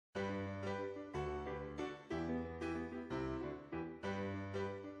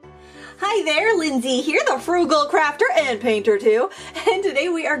Hi there, Lindsay here, the frugal crafter and painter too, and today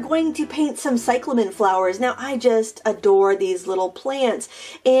we are going to paint some cyclamen flowers. Now I just adore these little plants,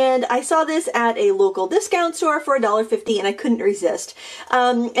 and I saw this at a local discount store for $1.50 and I couldn't resist.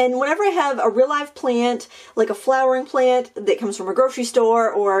 And whenever I have a real live plant, like a flowering plant that comes from a grocery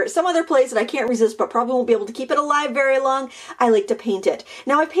store or some other place that I can't resist but probably won't be able to keep it alive very long, I like to paint it.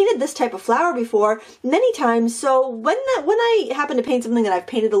 Now I've painted this type of flower before many times, so when I happen to paint something that I've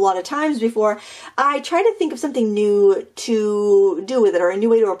painted a lot of times before, I try to think of something new to do with it, or a new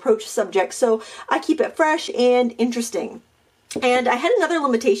way to approach subjects, so I keep it fresh and interesting. And I had another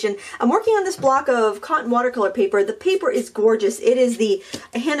limitation. I'm working on this block of cotton watercolor paper. The paper is gorgeous. It is the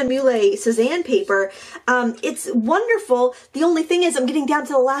Hahnemühle Cezanne paper. It's wonderful. The only thing is I'm getting down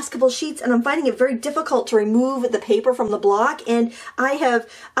to the last couple sheets and I'm finding it very difficult to remove the paper from the block. And I have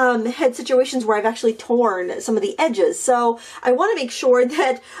had situations where I've actually torn some of the edges. So I want to make sure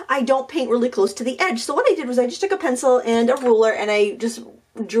that I don't paint really close to the edge. So what I did was I just took a pencil and a ruler and I just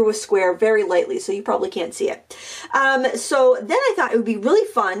drew a square very lightly, so you probably can't see it. So then I thought it would be really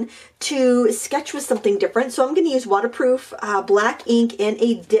fun to sketch with something different. So I'm going to use waterproof black ink and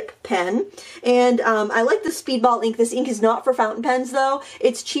a dip pen. And I like the Speedball ink. This ink is not for fountain pens though.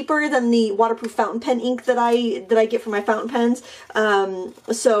 It's cheaper than the waterproof fountain pen ink that I get for my fountain pens.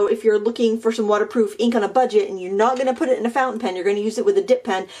 So if you're looking for some waterproof ink on a budget and you're not going to put it in a fountain pen, you're going to use it with a dip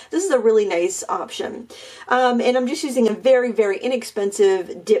pen, this is a really nice option. And I'm just using a very, very inexpensive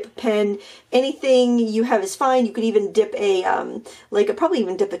dip pen. Anything you have is fine. You could even dip a, probably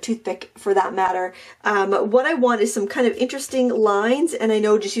even dip a toothpick for that matter. What I want is some kind of interesting lines, and I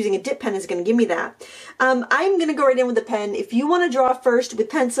know just using a dip pen is going to give me that. I'm going to go right in with the pen. If you want to draw first with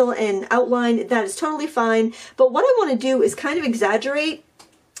pencil and outline, that is totally fine. But what I want to do is kind of exaggerate.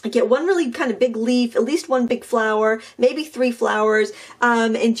 I get one really kind of big leaf, at least one big flower, maybe 3 flowers,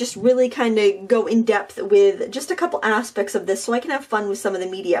 and just really kind of go in depth with just a couple aspects of this so I can have fun with some of the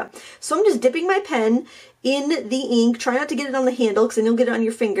media. So I'm just dipping my pen in the ink. Try not to get it on the handle because then you'll get it on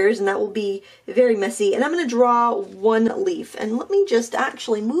your fingers and that will be very messy. And I'm going to draw one leaf. And let me just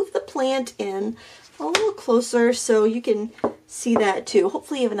actually move the plant in a little closer so you can see that too.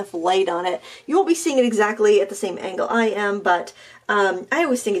 Hopefully you have enough light on it. You won't be seeing it exactly at the same angle I am, but I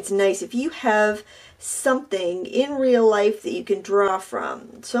always think it's nice if you have something in real life that you can draw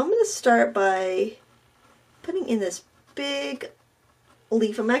from. So I'm going to start by putting in this big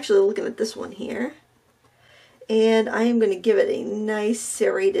leaf. I'm actually looking at this one here. And I am going to give it a nice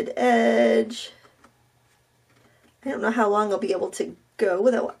serrated edge. I don't know how long I'll be able to go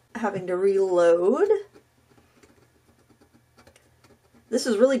without having to reload. This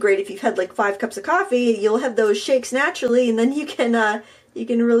is really great if you've had like 5 cups of coffee. You'll have those shakes naturally, and then you can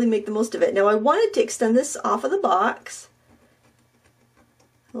really make the most of it. Now I wanted to extend this off of the box.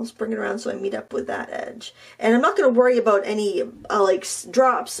 I'll just bring it around so I meet up with that edge. And I'm not going to worry about any like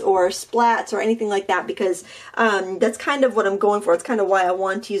drops or splats or anything like that because that's kind of what I'm going for. It's kind of why I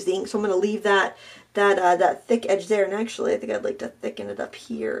want to use the ink. So I'm going to leave that thick edge there. And actually, I think I'd like to thicken it up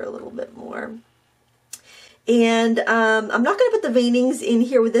here a little bit more. And I'm not going to put the veinings in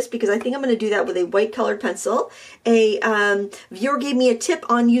here with this because I think I'm going to do that with a white colored pencil. A viewer gave me a tip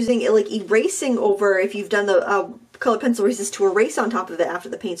on using it, like erasing over, if you've done the colored pencil erases, to erase on top of it after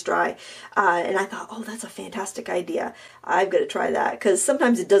the paint's dry. And I thought, oh, that's a fantastic idea. I've got to try that because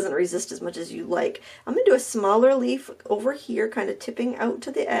sometimes it doesn't resist as much as you like. I'm going to do a smaller leaf over here, kind of tipping out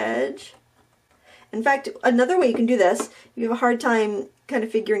to the edge. In fact, another way you can do this, if you have a hard time kind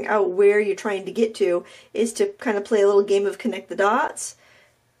of figuring out where you're trying to get to, is to kind of play a little game of connect the dots.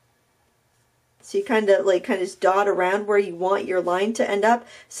 So you kind of just dot around where you want your line to end up,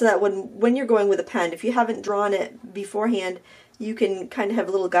 so that when you're going with a pen, if you haven't drawn it beforehand, you can kind of have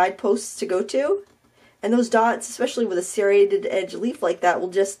little guideposts to go to. And those dots, especially with a serrated edge leaf like that, will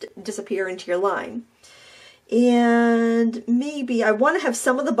just disappear into your line. And maybe I want to have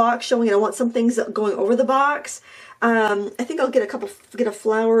some of the box showing and I want some things going over the box. I think I'll get a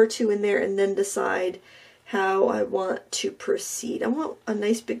flower or 2 in there and then decide how I want to proceed. I want a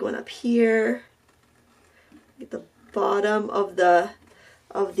nice big one up here. Get the bottom of the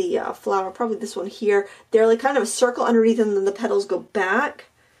flower, probably this one here. They're like kind of a circle underneath and then the petals go back.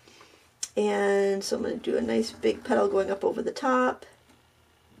 And so I'm going to do a nice big petal going up over the top.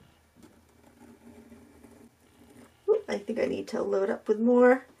 I think I need to load up with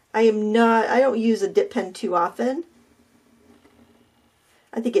more. I don't use a dip pen too often.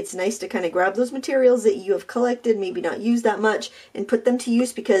 I think it's nice to kind of grab those materials that you have collected, maybe not use that much, and put them to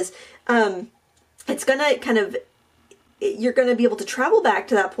use because it's going to you're going to be able to travel back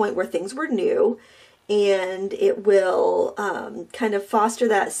to that point where things were new and it will kind of foster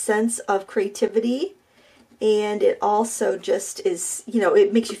that sense of creativity. And it also just is, you know,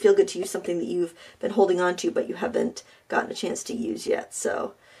 it makes you feel good to use something that you've been holding on to but you haven't gotten a chance to use yet.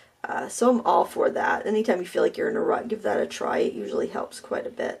 So so I'm all for that. Anytime you feel like you're in a rut, give that a try. It usually helps quite a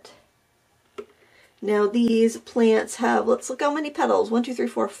bit. Now these plants have, let's look how many petals. 1, 2, 3,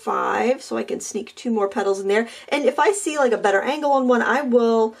 4, 5. So I can sneak 2 more petals in there. And if I see like a better angle on one, I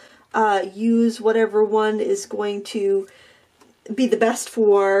will use whatever one is going to be the best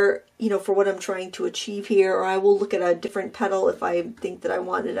for, you know, for what I'm trying to achieve here. Or I will look at a different petal if I think that I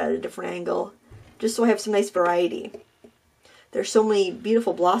want it at a different angle, just so I have some nice variety. There's so many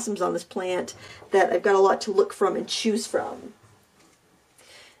beautiful blossoms on this plant that I've got a lot to look from and choose from.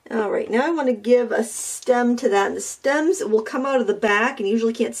 All right, now I want to give a stem to that. And the stems will come out of the back, and you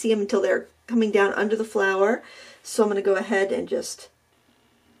usually can't see them until they're coming down under the flower. So I'm going to go ahead and I'm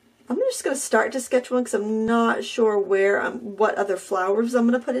just going to start to sketch one because I'm not sure what other flowers I'm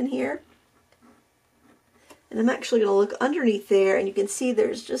going to put in here. And I'm actually going to look underneath there, and you can see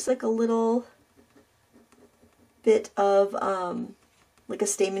there's just like a little bit of like a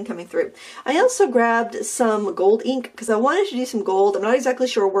stamen coming through. I also grabbed some gold ink because I wanted to do some gold. I'm not exactly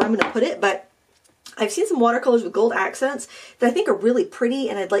sure where I'm going to put it, but I've seen some watercolors with gold accents that I think are really pretty,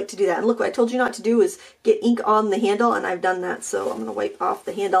 and I'd like to do that. And look, what I told you not to do is get ink on the handle, and I've done that, so I'm going to wipe off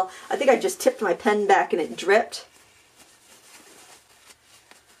the handle. I think I just tipped my pen back and it dripped.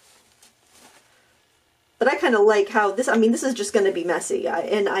 But I kind of like how this, I mean, this is just going to be messy,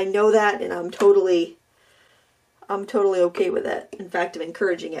 and I know that, and I'm totally okay with it. In fact, I'm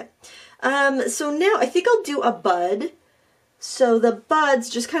encouraging it. So now I think I'll do a bud. So the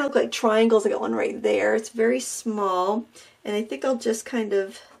buds just kind of look like triangles. I got one right there. It's very small. And I think I'll just kind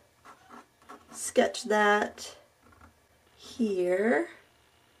of sketch that here.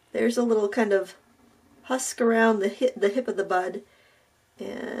 There's a little kind of husk around the hip of the bud.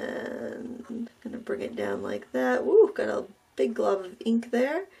 And I'm going to bring it down like that. Ooh, got a big glob of ink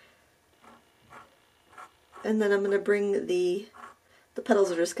there. And then I'm going to bring the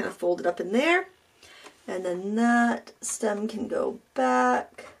petals are just kind of folded up in there. And then that stem can go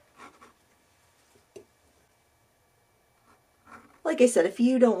back. Like I said, if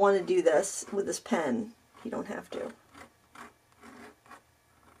you don't want to do this with this pen, you don't have to.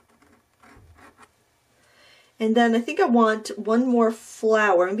 And then I think I want one more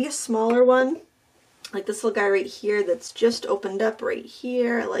flower, maybe a smaller one, like this little guy right here that's just opened up right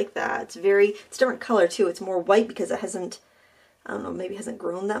here. I like that. It's different color too. It's more white because it hasn't, I don't know, maybe hasn't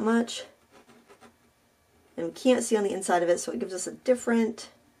grown that much. And we can't see on the inside of it, so it gives us a different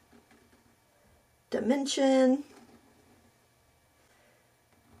dimension.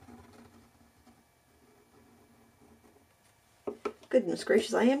 Goodness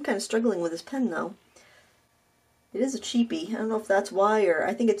gracious, I am kind of struggling with this pen though. It is a cheapie. I don't know if that's why, or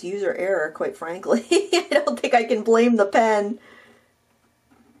I think it's user error, quite frankly. I don't think I can blame the pen.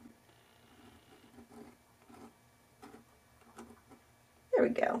 There we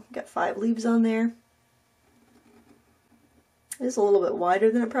go. Got 5 leaves on there. It is a little bit wider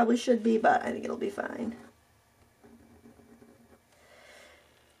than it probably should be, but I think it'll be fine.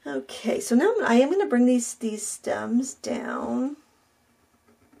 Okay, so now I am going to bring these stems down.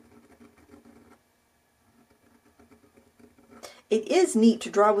 It is neat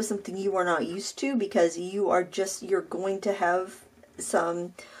to draw with something you are not used to, because you're going to have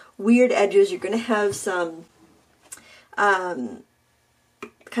some weird edges. You're going to have some kind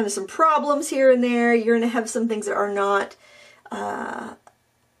of some problems here and there. You're going to have some things that are not that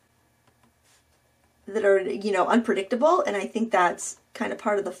are, you know, unpredictable, and I think that's kind of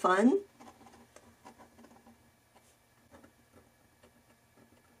part of the fun.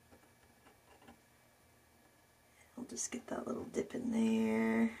 I'll just get that little dip in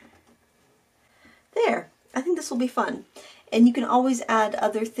there. There. I think this will be fun. And you can always add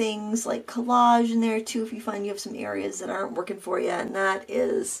other things like collage in there too if you find you have some areas that aren't working for you, and that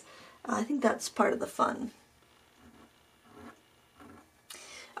is, I think that's part of the fun.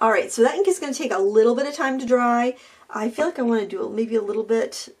 Alright, so that ink is going to take a little bit of time to dry. I feel like I want to do maybe a little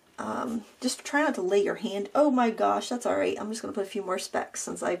bit, just try not to lay your hand. Oh my gosh, that's alright. I'm just going to put a few more specks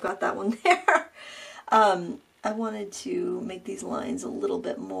since I've got that one there. I wanted to make these lines a little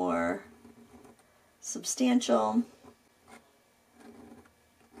bit more substantial.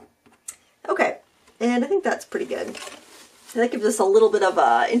 Okay, and I think that's pretty good. That gives us a little bit of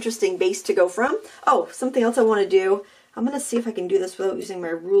an interesting base to go from. Oh, something else I want to do. I'm going to see if I can do this without using my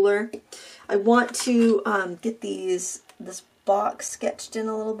ruler. I want to get this box sketched in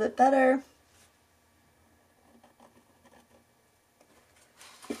a little bit better.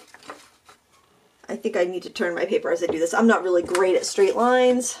 I think I need to turn my paper as I do this. I'm not really great at straight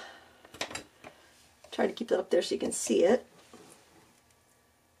lines. Try to keep that up there so you can see it.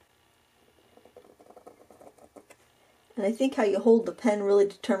 And I think how you hold the pen really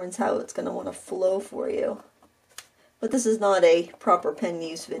determines how it's going to want to flow for you. But this is not a proper pen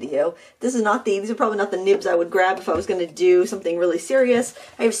use video. These are probably not the nibs I would grab if I was going to do something really serious.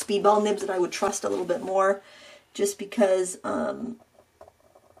 I have speedball nibs that I would trust a little bit more, just because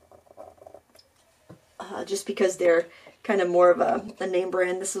they're kind of more of a name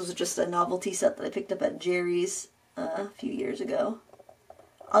brand. This was just a novelty set that I picked up at Jerry's a few years ago.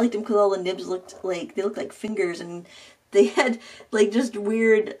 I liked them because all the nibs looked like fingers, and they had like just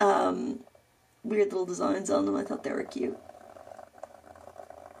weird little designs on them. I thought they were cute.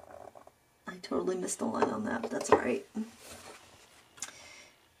 I totally missed the line on that, but that's alright.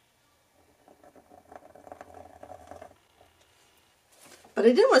 But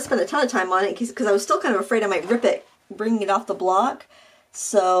I didn't want to spend a ton of time on it because I was still kind of afraid I might rip it bringing it off the block.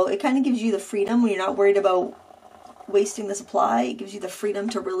 So it kind of gives you the freedom when you're not worried about wasting the supply. It gives you the freedom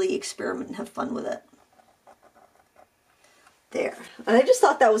to really experiment and have fun with it. There. And I just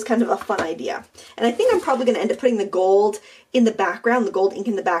thought that was kind of a fun idea. And I think I'm probably going to end up putting the gold in the background, the gold ink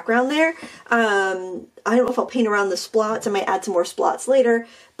in the background there. I don't know if I'll paint around the splots. I might add some more splots later,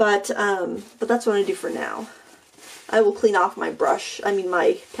 but that's what I'm going to do for now. I will clean off my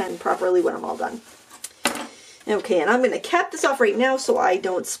my pen properly when I'm all done. Okay, and I'm going to cap this off right now so I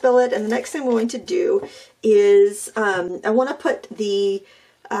don't spill it. And the next thing I'm going to do is I want to put the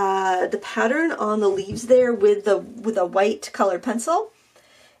pattern on the leaves there with a white colored pencil.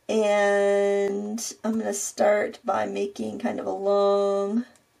 And I'm going to start by making kind of a long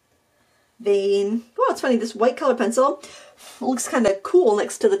vein. Oh, it's funny, this white colored pencil looks kind of cool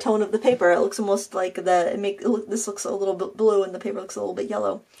next to the tone of the paper. It looks almost like this looks a little bit blue and the paper looks a little bit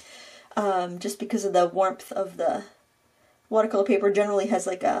yellow. Just because of the warmth of the watercolor paper generally has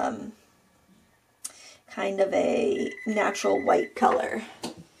like kind of a natural white color.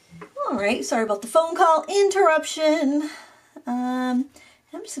 Alright, sorry about the phone call interruption. I'm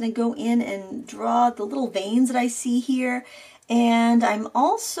just going to go in and draw the little veins that I see here. And I'm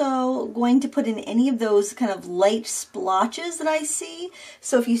also going to put in any of those kind of light splotches that I see.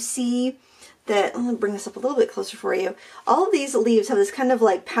 So if you see that, I'm going to bring this up a little bit closer for you. All of these leaves have this kind of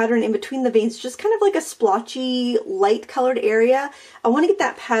like pattern in between the veins, just kind of like a splotchy, light colored area. I want to get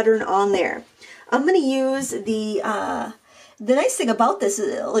that pattern on there. I'm going to use the nice thing about this,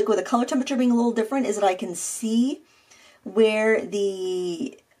 like with the color temperature being a little different, is that I can see where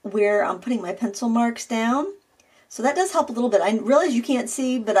I'm putting my pencil marks down. So that does help a little bit. I realize you can't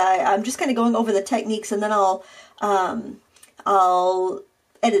see, but I'm just kind of going over the techniques, and then I'll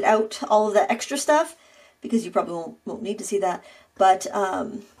edit out all of that extra stuff because you probably won't need to see that. But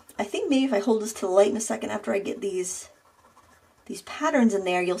I think maybe if I hold this to the light in a second after I get these patterns in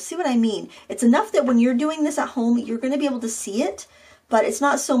there, you'll see what I mean. It's enough that when you're doing this at home, you're going to be able to see it, but it's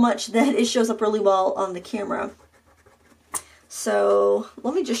not so much that it shows up really well on the camera. So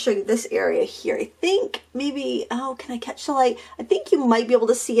let me just show you this area here. I think maybe, oh, can I catch the light? I think you might be able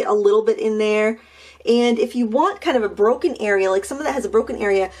to see it a little bit in there. And if you want kind of a broken area, like some of that has a broken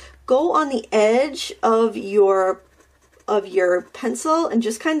area, go on the edge of your pencil and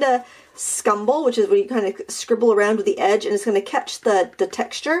just kind of scumble, which is when you kind of scribble around with the edge, and it's going to catch the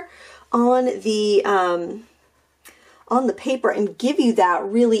texture on the paper and give you that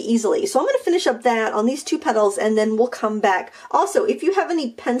really easily. So I'm going to finish up that on these two petals, and then we'll come back. Also, if you have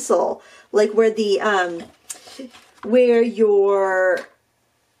any pencil, like where your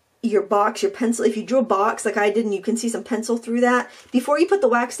box, your pencil, if you drew a box like I did and you can see some pencil through that, before you put the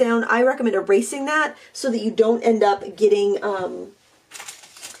wax down, I recommend erasing that so that you don't end up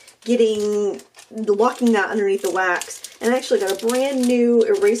locking that underneath the wax. And I actually got a brand new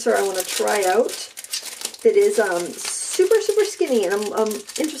eraser I want to try out that is super skinny, and I'm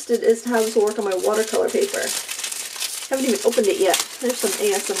interested as to how this will work on my watercolor paper. Haven't even opened it yet. There's some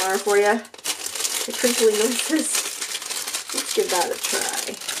ASMR for you. The crinkly noises. Let's give that a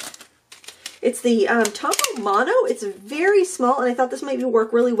try. It's the Topo Mono. It's very small, and I thought this might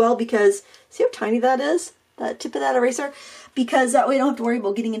work really well because, see how tiny that is? That tip of that eraser? Because that way you don't have to worry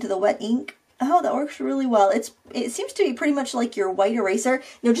about getting into the wet ink. Oh, that works really well. It seems to be pretty much like your white eraser.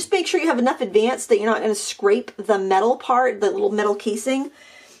 Now just make sure you have enough advance that you're not going to scrape the metal part, the little metal casing.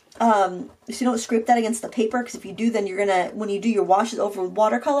 So you don't scrape that against the paper, because if you do, then you're going to, when you do your washes over with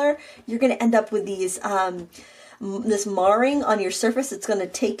watercolor, you're going to end up with these this marring on your surface. It's going to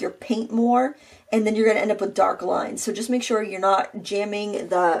take your paint more, and then you're going to end up with dark lines. So just make sure you're not jamming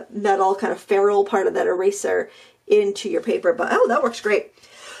the metal kind of ferrule part of that eraser into your paper. But oh, that works great.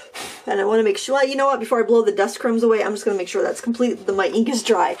 And I want to make sure, well, you know what, before I blow the dust crumbs away, I'm just going to make sure that's completely, my ink is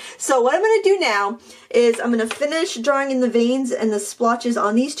dry. So what I'm going to do now is I'm going to finish drawing in the veins and the splotches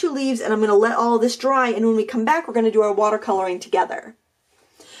on these two leaves, and I'm going to let all of this dry, and when we come back, we're going to do our watercoloring together.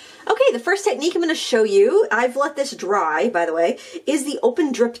 Okay, the first technique I'm going to show you, I've let this dry, by the way, is the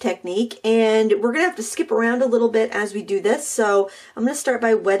open drip technique, and we're going to have to skip around a little bit as we do this. So I'm going to start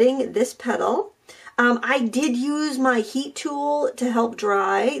by wetting this petal. I did use my heat tool to help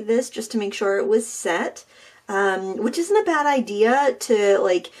dry this just to make sure it was set, which isn't a bad idea to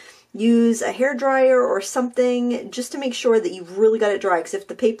like use a hair dryer or something just to make sure that you've really got it dry, because if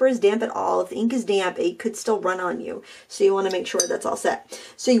the paper is damp at all, if the ink is damp, it could still run on you. So you want to make sure that's all set.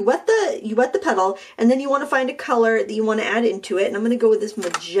 So you wet the petal, and then you want to find a color that you want to add into it, and I'm going to go with this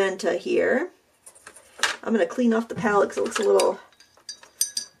magenta here. I'm going to clean off the palette because it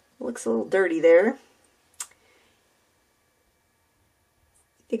looks a little dirty there.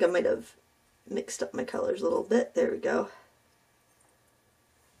 I think I might have mixed up my colors a little bit. There we go.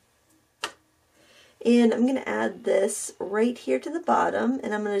 And I'm going to add this right here to the bottom,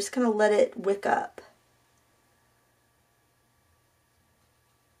 and I'm going to just kind of let it wick up.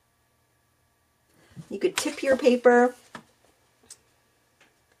 You could tip your paper,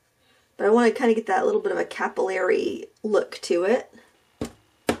 but I want to kind of get that little bit of a capillary look to it.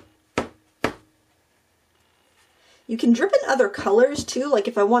 You can drip in other colors too, like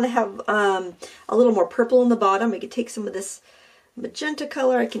if I want to have a little more purple on the bottom, I could take some of this magenta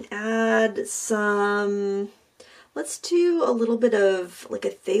color. I can add some, let's do a little bit of like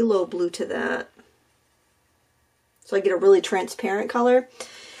a phthalo blue to that, so I get a really transparent color.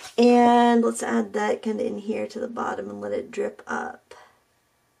 And let's add that kind of in here to the bottom and let it drip up.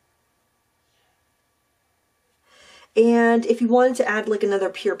 And if you wanted to add like another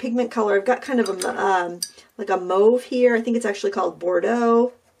pure pigment color, I've got kind of a like a mauve here. I think it's actually called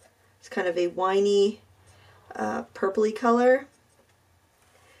Bordeaux. It's kind of a winey purpley color.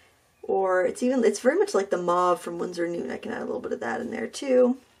 Or it's very much like the mauve from Winsor Newton. I can add a little bit of that in there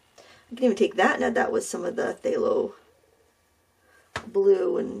too. I can even take that and add that with some of the phthalo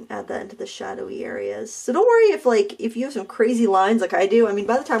blue and add that into the shadowy areas. So don't worry if you have some crazy lines like I do. I mean,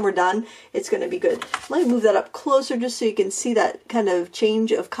 by the time we're done, it's going to be good. Let me move that up closer just so you can see that kind of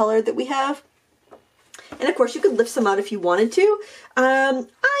change of color that we have. And of course, you could lift some out if you wanted to.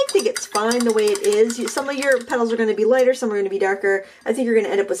 I think it's fine the way it is. Some of your petals are going to be lighter, some are going to be darker. I think you're going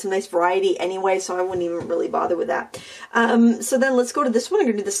to end up with some nice variety anyway, so I wouldn't even really bother with that. So then let's go to this one. I'm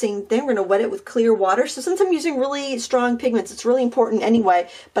going to do the same thing. We're going to wet it with clear water. So since I'm using really strong pigments, it's really important anyway,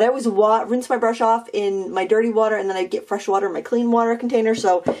 but I always rinse my brush off in my dirty water, and then I get fresh water in my clean water container.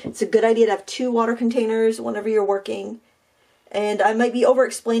 So it's a good idea to have 2 water containers whenever you're working. And I might be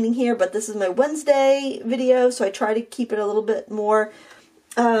over-explaining here, but this is my Wednesday video, so I try to keep it a little bit more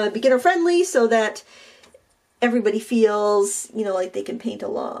beginner-friendly so that everybody feels, you know, like they can paint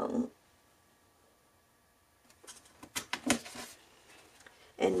along.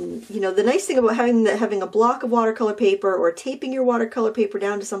 And, you know, the nice thing about having a block of watercolor paper or taping your watercolor paper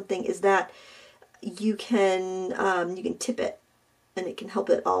down to something is that you can tip it, and it can help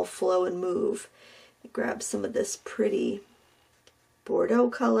it all flow and move. Grab some of this pretty Bordeaux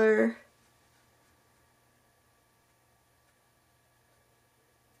color.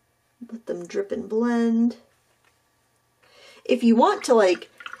 Let them drip and blend. If you want to like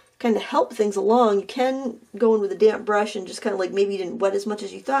kind of help things along, you can go in with a damp brush and just kind of like maybe you didn't wet as much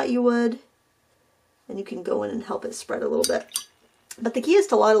as you thought you would, and you can go in and help it spread a little bit. But the key is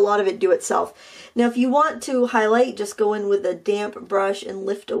to let a lot of it do itself. Now if you want to highlight, just go in with a damp brush and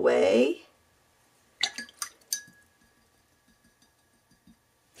lift away.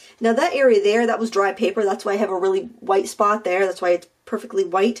 Now that area there, that was dry paper. That's why I have a really white spot there. That's why it's perfectly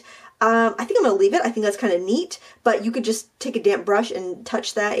white. I think I'm going to leave it. I think that's kind of neat. But you could just take a damp brush and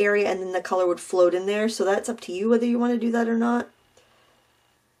touch that area, and then the color would float in there. So that's up to you whether you want to do that or not.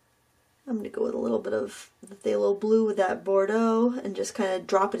 I'm going to go with a little bit of the phthalo blue with that Bordeaux and just kind of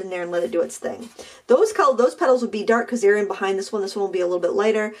drop it in there and let it do its thing. Those petals would be dark because they're in behind this one. This one will be a little bit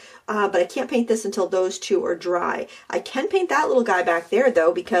lighter, but I can't paint this until those two are dry. I can paint that little guy back there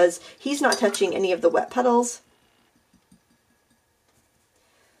though because he's not touching any of the wet petals.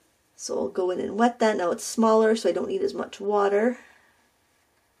 So I'll go in and wet that. Now it's smaller, so I don't need as much water.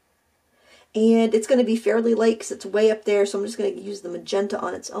 And it's going to be fairly light because it's way up there, so I'm just going to use the magenta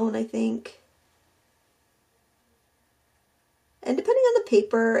on its own, I think. And depending on the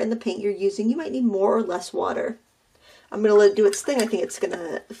paper and the paint you're using, you might need more or less water. I'm going to let it do its thing. I think it's going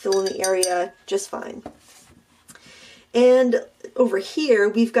to fill in the area just fine. And over here,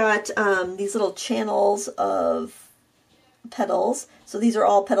 we've got these little channels of petals. So these are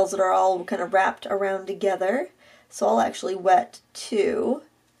all petals that are all kind of wrapped around together. So I'll actually wet 2.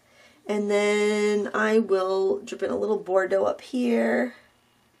 And then I will drip in a little Bordeaux up here.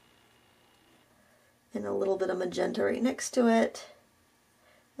 And a little bit of magenta right next to it.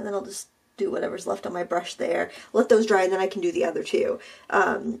 And then I'll just do whatever's left on my brush there. Let those dry and then I can do the other 2.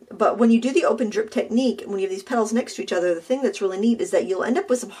 But when you do the open drip technique, when you have these petals next to each other, the thing that's really neat is that you'll end up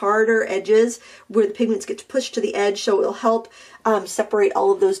with some harder edges where the pigments get pushed to the edge, so it'll help separate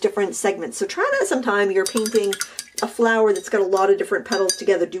all of those different segments. So try that sometime. You're painting a flower that's got a lot of different petals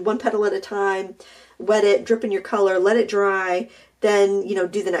together. Do one petal at a time, wet it, drip in your color, let it dry, then, you know,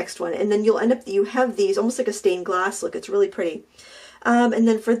 do the next one. And then you'll end up, you have these almost like a stained glass look. It's really pretty. And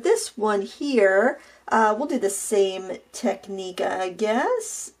then for this one here, we'll do the same technique, I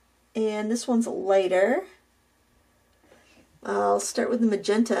guess. And this one's lighter. I'll start with the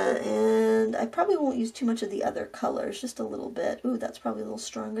magenta, and I probably won't use too much of the other colors, just a little bit. Ooh, that's probably a little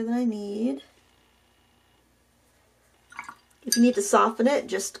stronger than I need. If you need to soften it,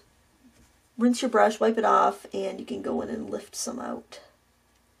 just rinse your brush, wipe it off, and you can go in and lift some out.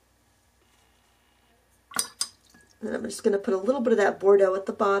 And I'm just going to put a little bit of that Bordeaux at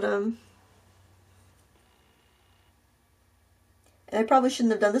the bottom. And I probably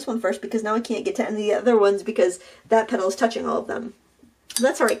shouldn't have done this one first because now I can't get to any of the other ones because that petal is touching all of them.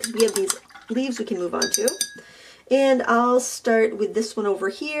 That's alright because we have these leaves we can move on to. And I'll start with this one over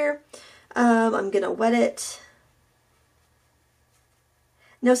here. I'm going to wet it.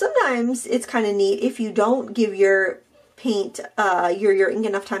 Now sometimes it's kind of neat if you don't give your paint, your ink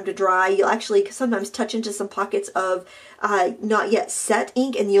enough time to dry, you'll actually sometimes touch into some pockets of not yet set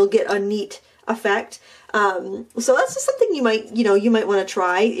ink and you'll get a neat effect. So that's just something you might, you might want to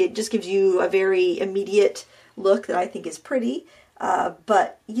try. It just gives you a very immediate look that I think is pretty.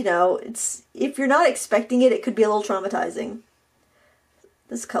 But it's, if you're not expecting it, it could be a little traumatizing.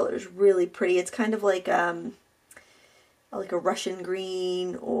 This color is really pretty. It's kind of like a Russian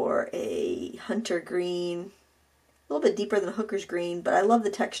green or a hunter green. A little bit deeper than a hooker's green, but I love the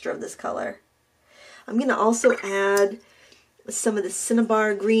texture of this color. I'm going to also add some of the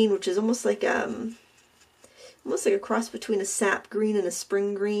cinnabar green, which is almost like a cross between a sap green and a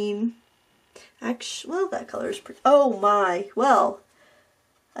spring green. Actually, well, that color is pretty. Oh my! Well,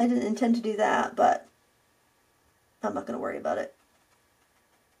 I didn't intend to do that, but I'm not going to worry about it.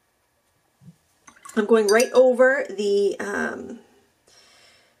 I'm going right over the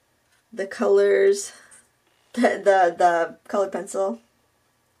colors. The colored pencil.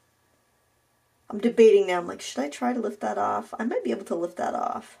 I'm debating now. I'm like, should I try to lift that off? I might be able to lift that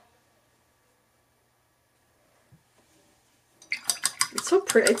off. It's so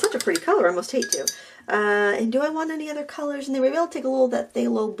pretty. It's such a pretty color. I almost hate to. And do I want any other colors in there? Maybe I'll take a little of that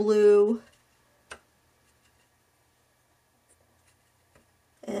phthalo blue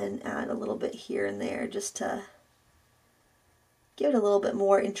and add a little bit here and there just to give it a little bit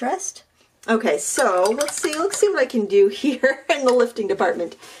more interest. Okay, so let's see what I can do here in the lifting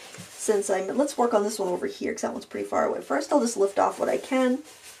department. Let's work on this one over here because that one's pretty far away. First, I'll just lift off what I can.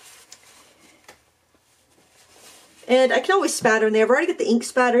 And I can always spatter in there. I've already got the ink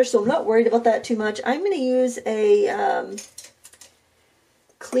spatter, so I'm not worried about that too much. I'm going to use a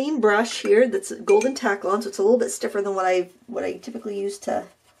clean brush here that's golden Taklon, so it's a little bit stiffer than what I typically use to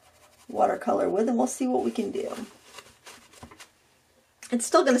watercolor with, and we'll see what we can do. It's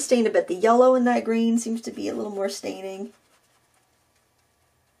still going to stain a bit. The yellow in that green seems to be a little more staining.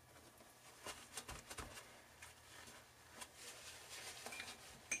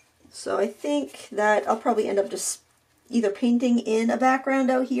 So I think that I'll probably end up just either painting in a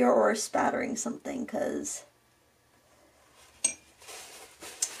background out here or spattering something, because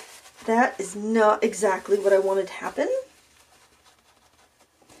that is not exactly what I wanted to happen.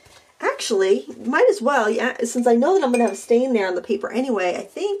 Actually, might as well, yeah, since I know that I'm going to have a stain there on the paper anyway, I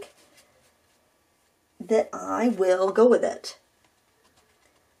think that I will go with it.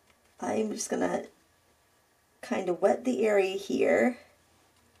 I'm just going to kind of wet the area here.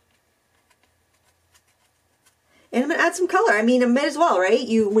 And I'm going to add some color. I mean, I might as well, right?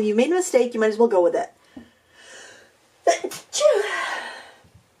 When you made a mistake, you might as well go with it.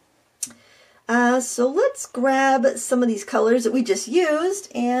 So let's grab some of these colors that we just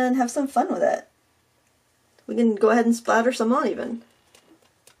used and have some fun with it. We can go ahead and splatter some on even.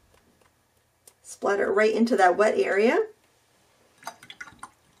 Splatter right into that wet area.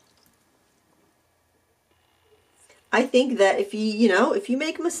 I think that if you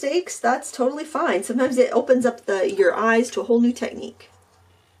make mistakes, that's totally fine. Sometimes it opens up your eyes to a whole new technique.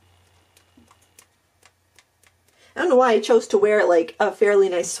 I don't know why I chose to wear like a fairly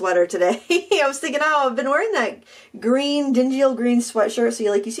nice sweater today. I was thinking, oh, I've been wearing that green, dingy old green sweatshirt. So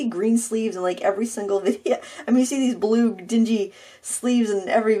you see green sleeves in like every single video. I mean, you see these blue dingy sleeves in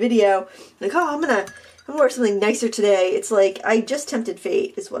every video. Like, oh, I'm gonna wear something nicer today. It's like, I just tempted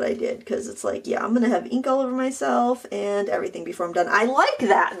fate is what I did. Because it's like, yeah, I'm gonna have ink all over myself and everything before I'm done. I like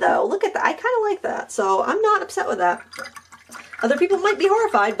that though. Look at that. I kind of like that. So I'm not upset with that. Other people might be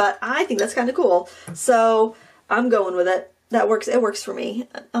horrified, but I think that's kind of cool. So I'm going with it. That works. It works for me.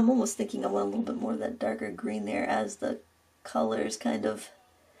 I'm almost thinking I want a little bit more of that darker green there as the colors kind of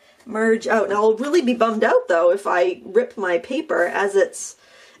merge out. And I'll really be bummed out though if I rip my paper as it's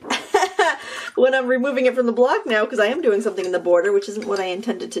when I'm removing it from the block now, because I am doing something in the border, which isn't what I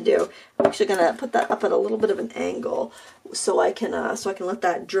intended to do. I'm actually gonna put that up at a little bit of an angle so I can let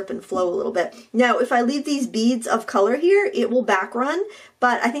that drip and flow a little bit. Now, if I leave these beads of color here, it will back run,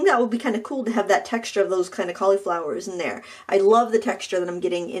 but I think that would be kind of cool to have that texture of those kind of cauliflowers in there. I love the texture that I'm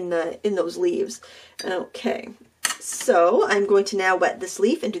getting in those leaves. Okay, so I'm going to now wet this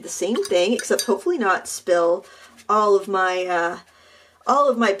leaf and do the same thing, except hopefully not spill all of my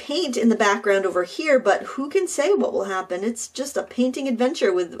paint in the background over here, but who can say what will happen? It's just a painting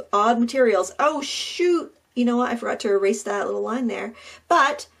adventure with odd materials. Oh shoot, you know what, I forgot to erase that little line there.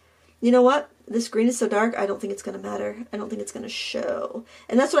 But you know what, this green is so dark, I don't think it's going to matter. I don't think it's going to show.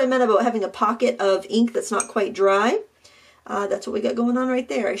 And that's what I meant about having a pocket of ink that's not quite dry. That's what we got going on right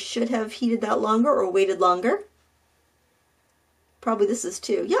there. I should have heated that longer or waited longer. Probably this is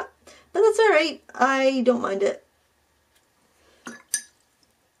too. Yep, but that's all right. I don't mind it.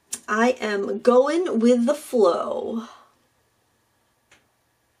 I am going with the flow.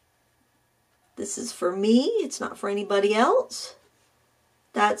 This is for me. It's not for anybody else.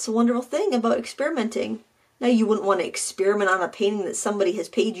 That's a wonderful thing about experimenting. Now, you wouldn't want to experiment on a painting that somebody has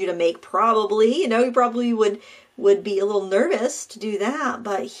paid you to make, probably. You know, you probably would be a little nervous to do that.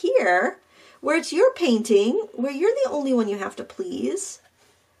 But here, where it's your painting, where you're the only one you have to please,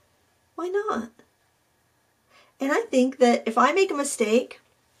 why not? And I think that if I make a mistake,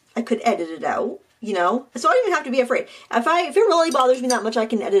 I could edit it out, you know, so I don't even have to be afraid. If it really bothers me that much, I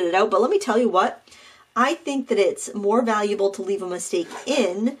can edit it out. But let me tell you what, I think that it's more valuable to leave a mistake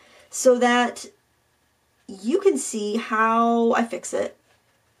in so that you can see how I fix it.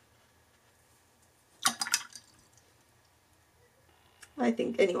 I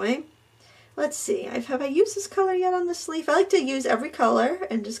think, anyway. Let's see, have I used this color yet on this leaf? I like to use every color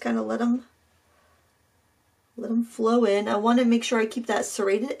and just kind of let them flow in. I want to make sure I keep that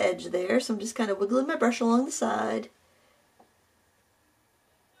serrated edge there, so I'm just kind of wiggling my brush along the side.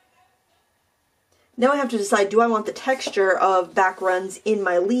 Now I have to decide, do I want the texture of back runs in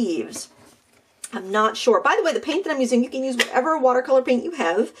my leaves? I'm not sure. By the way, the paint that I'm using, you can use whatever watercolor paint you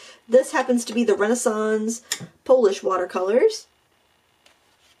have. This happens to be the Renaissance Polish watercolors.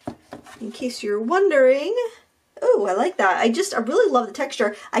 In case you're wondering. Oh, I like that. I really love the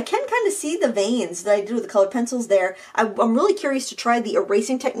texture. I can kind of see the veins that I did with the colored pencils there. I'm really curious to try the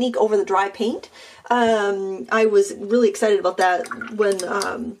erasing technique over the dry paint. I was really excited about that when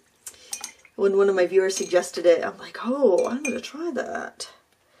one of my viewers suggested it. I'm like, oh, I'm going to try that.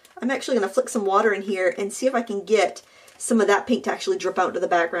 I'm actually going to flick some water in here and see if I can get some of that paint to actually drip out into the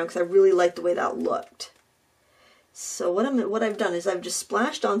background, because I really liked the way that looked. So what I've done is I've just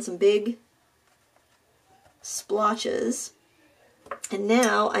splashed on some big splotches, and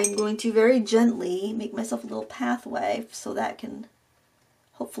now I'm going to very gently make myself a little pathway so that can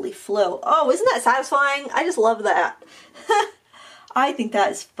hopefully flow. Oh, isn't that satisfying? I just love that. I think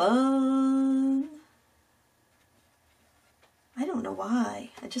that is fun. I don't know why.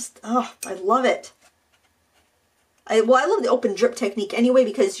 I love it. I love the open drip technique anyway,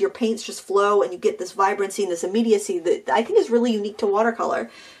 because your paints just flow and you get this vibrancy and this immediacy that I think is really unique to watercolor.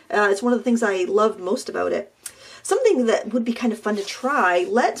 It's one of the things I loved most about it. Something that would be kind of fun to try,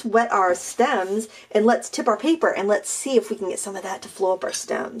 let's wet our stems and let's tip our paper and let's see if we can get some of that to flow up our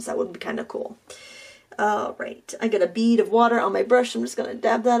stems. That would be kind of cool. All right, I got a bead of water on my brush. I'm just going to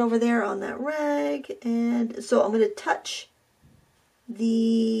dab that over there on that rag. And so I'm going to touch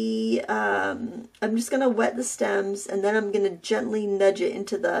the, I'm just going to wet the stems, and then I'm going to gently nudge it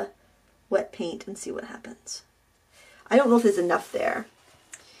into the wet paint and see what happens. I don't know if there's enough there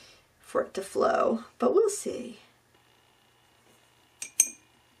for it to flow, but we'll see.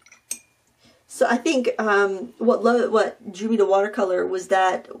 So I think what drew me to watercolor was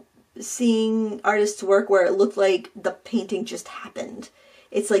that seeing artists work where it looked like the painting just happened.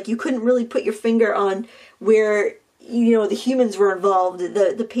 It's like you couldn't really put your finger on where, you know, the humans were involved.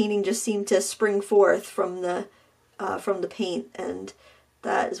 The painting just seemed to spring forth from the paint, and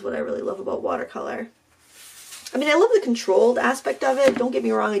that is what I really love about watercolor. I mean, I love the controlled aspect of it. Don't get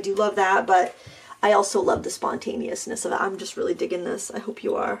me wrong, I do love that, but I also love the spontaneousness of it. I'm just really digging this. I hope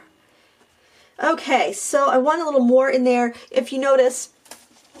you are. Okay, so I want a little more in there. If you notice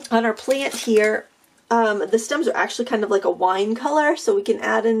on our plant here, the stems are actually kind of like a wine color, so we can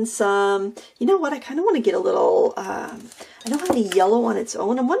add in some, you know what, I kind of want to get a little, I don't have any yellow on its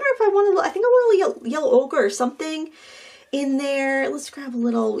own. I wonder if I want I think I want a little yellow ochre or something in there. Let's grab a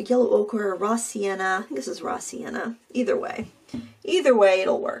little yellow ochre or raw sienna. I think this is raw sienna. Either way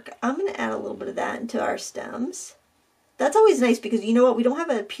it'll work. I'm going to add a little bit of that into our stems. That's always nice because you know what, we don't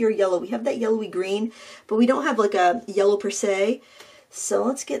have a pure yellow. We have that yellowy green, but we don't have like a yellow per se. So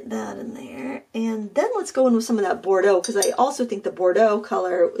let's get that in there. And then let's go in with some of that Bordeaux, because I also think the Bordeaux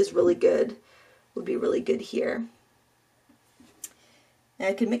color is really good. Would be really good here. And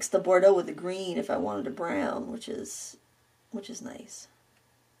I could mix the Bordeaux with the green if I wanted a brown, which is nice.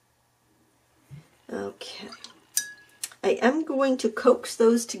 Okay. I am going to coax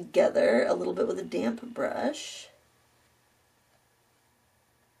those together a little bit with a damp brush.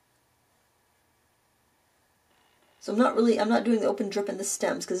 So I'm not doing the open drip in the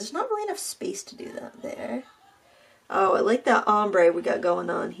stems because there's not really enough space to do that there. Oh, I like that ombre we got going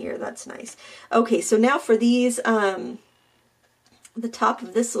on here. That's nice. Okay, so now for these, the top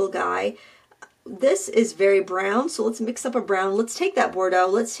of this little guy, this is very brown, so let's mix up a brown. Let's take that Bordeaux.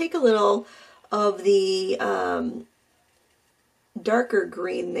 Let's take a little of the darker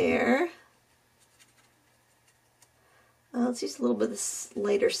green there. Let's use a little bit of this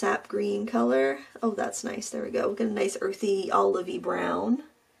lighter sap green color. Oh, that's nice. There we go. We'll get a nice earthy, olivey brown.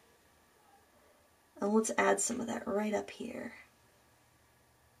 And let's add some of that right up here.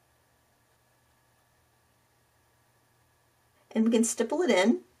 And we can stipple it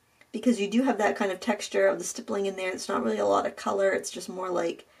in because you do have that kind of texture of the stippling in there. It's not really a lot of color. It's just more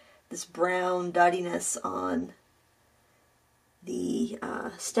like this brown dottiness on the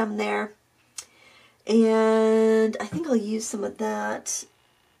stem there. And I think I'll use some of that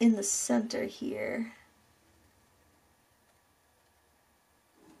in the center here.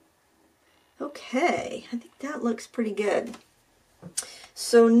 Okay, I think that looks pretty good.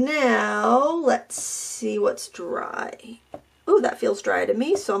 So now let's see what's dry. Oh, that feels dry to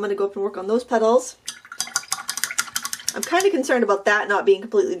me, so I'm going to go up and work on those petals. I'm kind of concerned about that not being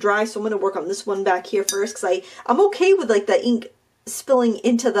completely dry, so I'm going to work on this one back here first because I'm okay with like the ink spilling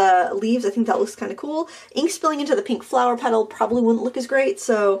into the leaves. I think that looks kind of cool. Ink spilling into the pink flower petal probably wouldn't look as great,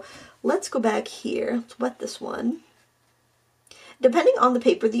 so let's go back here. Let's wet this one. Depending on the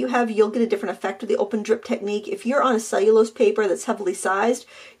paper that you have, you'll get a different effect with the open drip technique. If you're on a cellulose paper that's heavily sized,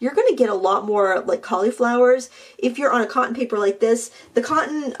 you're going to get a lot more like cauliflowers. If you're on a cotton paper like this, the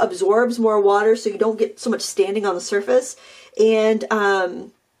cotton absorbs more water, so you don't get so much standing on the surface. And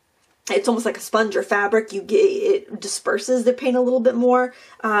it's almost like a sponge or fabric. It disperses the paint a little bit more.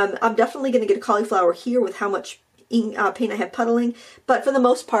 I'm definitely going to get a cauliflower here with how much paint I have puddling, but for the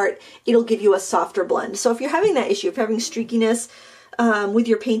most part, it'll give you a softer blend. So if you're having that issue, if you're having streakiness with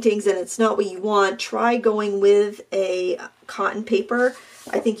your paintings and it's not what you want, try going with a cotton paper.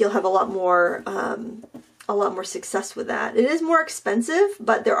 I think you'll have a lot more success with that. It is more expensive,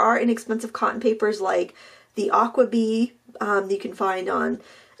 but there are inexpensive cotton papers like the Aqua Bee you can find on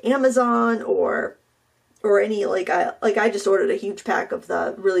Amazon or any, like I just ordered a huge pack of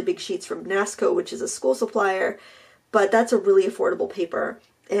the really big sheets from NASCO, which is a school supplier, but that's a really affordable paper.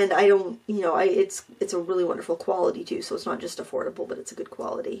 And I don't, you know, it's a really wonderful quality too, so it's not just affordable, but it's a good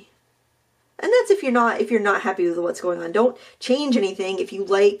quality. And that's if you're not happy with what's going on. Don't change anything if you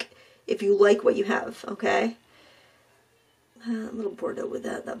like what you have, okay? A little Bordeaux with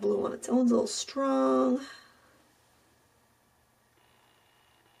that. That blue on its own is a little strong.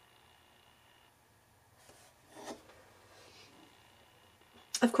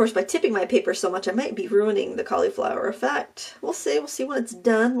 Of course, by tipping my paper so much, I might be ruining the cauliflower effect. We'll see. We'll see when it's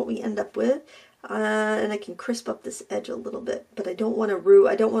done, what we end up with. And I can crisp up this edge a little bit, but I don't want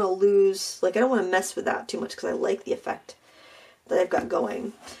to lose, like I don't want to mess with that too much because I like the effect that I've got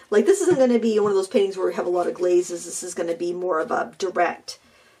going. Like this isn't going to be one of those paintings where we have a lot of glazes. This is going to be more of a direct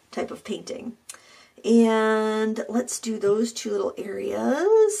type of painting. And let's do those two little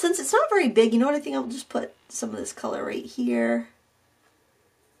areas. Since it's not very big, you know what, I think I'll just put some of this color right here.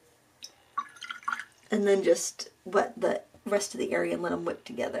 And then just wet the rest of the area and let them whip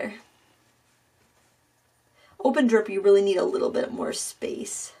together. Open drip, you really need a little bit more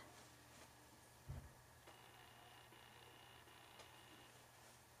space.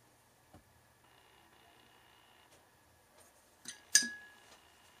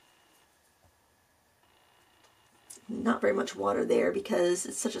 Not very much water there because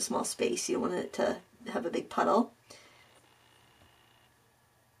it's such a small space. You don't want it to have a big puddle.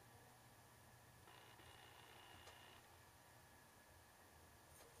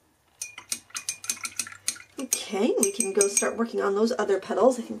 Okay, we can go start working on those other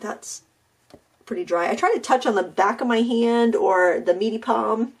petals. I think that's pretty dry. I try to touch on the back of my hand or the meaty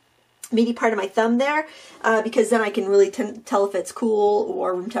palm, meaty part of my thumb there, because then I can really tell if it's cool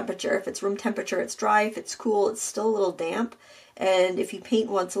or room temperature. If it's room temperature, it's dry. If it's cool, it's still a little damp. And if you paint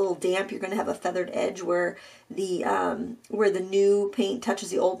once a little damp, you're going to have a feathered edge where the new paint touches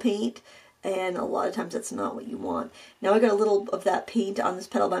the old paint. And a lot of times that's not what you want. Now I got a little of that paint on this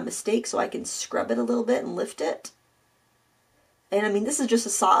petal by mistake, so I can scrub it a little bit and lift it. And I mean, this is just a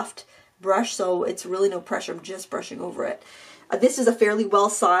soft brush, so it's really no pressure. I'm just brushing over it. This is a fairly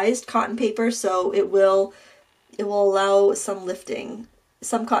well-sized cotton paper, so it will allow some lifting.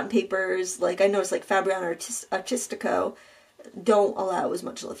 Some cotton papers, like I noticed, like Fabriano Artistico, don't allow as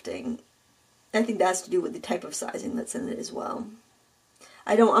much lifting. I think that has to do with the type of sizing that's in it as well.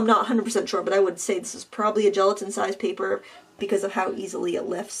 I'm not 100% sure, but I would say this is probably a gelatin size paper because of how easily it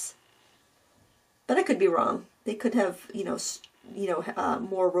lifts. But I could be wrong. They could have,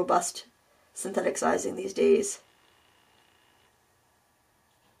 more robust synthetic sizing these days.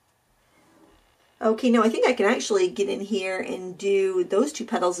 Okay, now I think I can actually get in here and do those two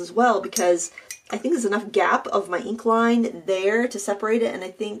petals as well, because I think there's enough gap of my ink line there to separate it, and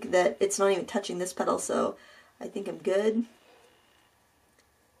I think that it's not even touching this petal, so I think I'm good.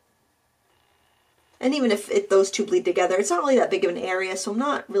 And even if those two bleed together, it's not really that big of an area, so I'm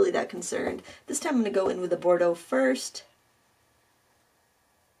not really that concerned. This time I'm going to go in with the Bordeaux first.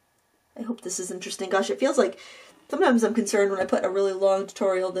 I hope this is interesting. Gosh, it feels like sometimes I'm concerned when I put a really long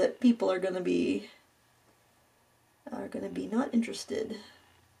tutorial that people are going to be not interested.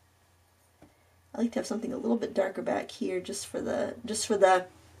 I like to have something a little bit darker back here just for the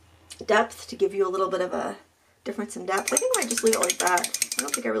depth, to give you a little bit of a difference in depth. I think I might just leave it like that. I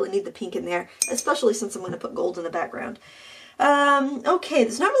don't think I really need the pink in there, especially since I'm going to put gold in the background. Okay,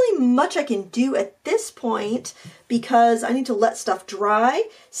 there's not really much I can do at this point because I need to let stuff dry.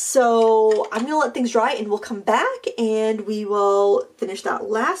 So I'm going to let things dry and we'll come back and we will finish that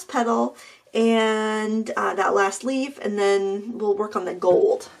last petal and that last leaf, and then we'll work on the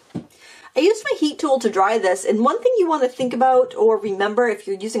gold. I used my heat tool to dry this, and one thing you want to think about or remember if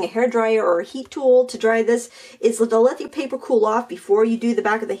you're using a hairdryer or a heat tool to dry this is to let your paper cool off before you do the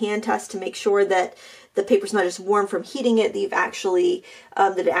back of the hand test to make sure that the paper's not just warm from heating it, that you've actually,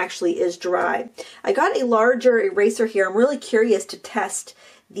 that it actually is dry. I got a larger eraser here. I'm really curious to test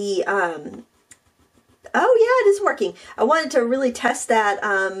the, oh yeah, it is working. I wanted to really test that,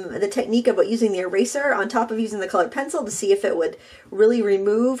 the technique about using the eraser on top of using the colored pencil to see if it would really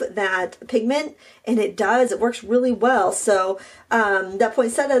remove that pigment, and it does. It works really well. So that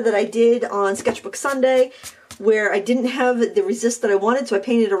poinsettia that I did on Sketchbook Sunday, where I didn't have the resist that I wanted, so I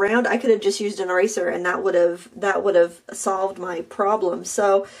painted around, I could have just used an eraser and that would have solved my problem.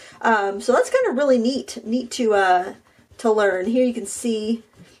 So so that's kind of really neat to learn. Here you can see,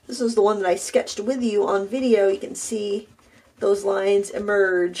 this is the one that I sketched with you on video. You can see those lines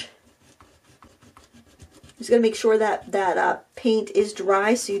emerge. Just going to make sure that paint is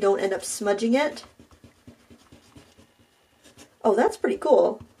dry so you don't end up smudging it. Oh, that's pretty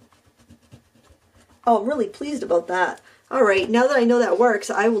cool. Oh, I'm really pleased about that. All right, now that I know that works,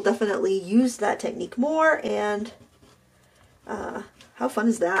 I will definitely use that technique more. And how fun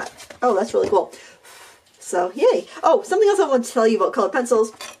is that? Oh, that's really cool. So, yay. Oh, something else I want to tell you about colored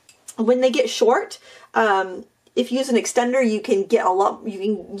pencils. When they get short, if you use an extender, you can get a lot, you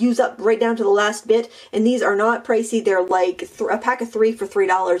can use up right down to the last bit. And these are not pricey. They're like a pack of 3 for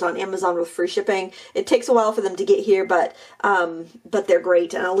 $3 on Amazon with free shipping. It takes a while for them to get here, but they're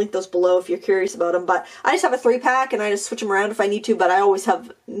great. And I'll link those below if you're curious about them. But I just have a 3-pack and I just switch them around if I need to, but I always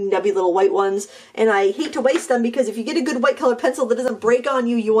have nubby little white ones. And I hate to waste them because if you get a good white colored pencil that doesn't break on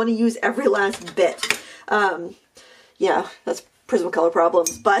you, you want to use every last bit. Yeah, that's Prismacolor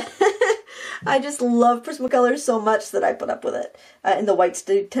problems, but I just love Prismacolor so much that I put up with it. And the whites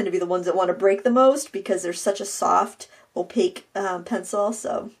do tend to be the ones that want to break the most because they're such a soft, opaque pencil.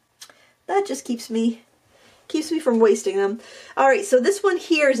 So that just keeps me from wasting them. All right, so this one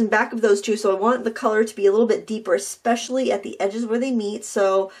here is in back of those two, so I want the color to be a little bit deeper, especially at the edges where they meet.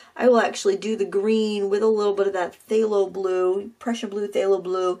 So I will actually do the green with a little bit of that phthalo blue, Prussian blue, phthalo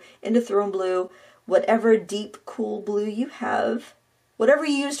blue, indithrone blue, whatever deep, cool blue you have. Whatever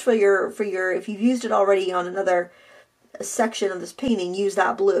you used for your, if you've used it already on another section of this painting, use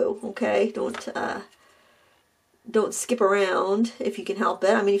that blue, okay? Don't skip around if you can help it.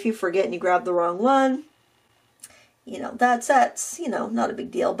 I mean, if you forget and you grab the wrong one, you know, that's, you know, not a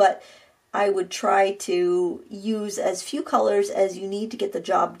big deal. But I would try to use as few colors as you need to get the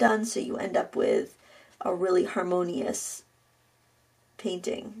job done so you end up with a really harmonious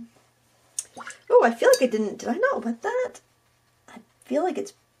painting. Oh, I feel like did I not wet that? I feel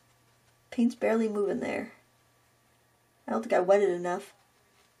like paint's barely moving there. I don't think I wetted enough.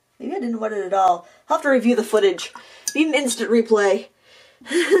 Maybe I didn't wet it at all. I'll have to review the footage. Need an instant replay.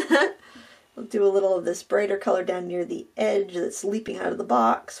 I'll do a little of this brighter color down near the edge that's leaping out of the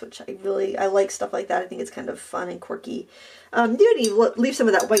box, which I like stuff like that. I think it's kind of fun and quirky. You leave some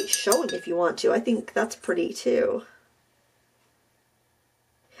of that white showing if you want to. I think that's pretty too.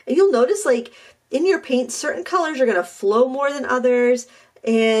 And you'll notice, like, in your paint, certain colors are going to flow more than others,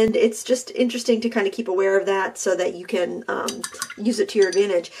 and it's just interesting to kind of keep aware of that so that you can use it to your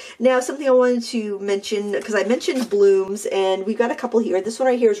advantage. Now, something I wanted to mention, because I mentioned blooms, and we've got a couple here. This one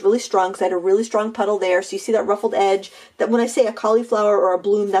right here is really strong because I had a really strong petal there, so you see that ruffled edge. That when I say a cauliflower or a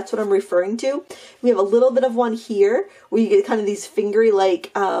bloom, that's what I'm referring to. We have a little bit of one here where you get kind of these fingery,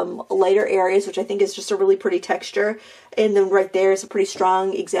 like, lighter areas, which I think is just a really pretty texture. And then right there is a pretty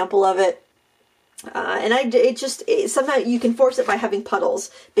strong example of it. Sometimes you can force it by having puddles,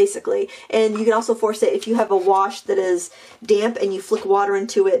 basically. And you can also force it if you have a wash that is damp and you flick water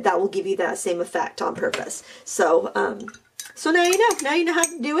into it, that will give you that same effect on purpose. So, so now you know. Now you know how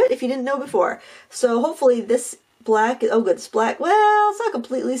to do it if you didn't know before. So hopefully this black, oh good, it's black. Well, it's not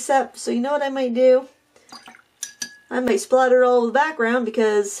completely set, so you know what I might do? I might splatter all over the background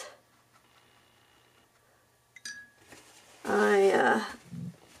because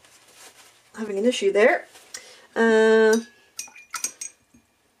having an issue there. That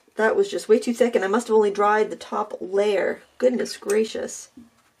was just way too thick, and I must have only dried the top layer. Goodness gracious.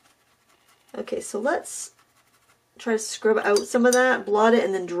 Okay, so let's try to scrub out some of that, blot it,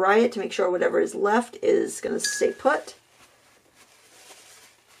 and then dry it to make sure whatever is left is going to stay put.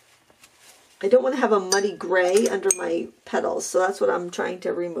 I don't want to have a muddy gray under my petals, so that's what I'm trying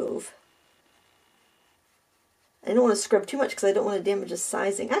to remove. I don't want to scrub too much because I don't want to damage the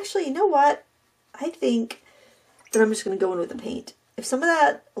sizing. Actually, you know what? I think that I'm just going to go in with the paint. If some of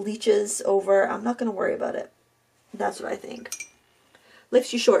that leaches over, I'm not going to worry about it. That's what I think.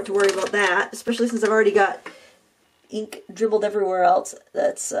 Life's too short to worry about that, especially since I've already got ink dribbled everywhere else.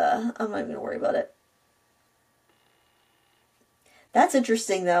 That's, I'm not even going to worry about it. That's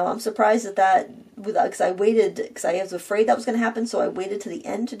interesting though. I'm surprised at that, because I waited, because I was afraid that was going to happen, so I waited to the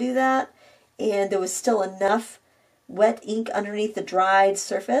end to do that. And there was still enough wet ink underneath the dried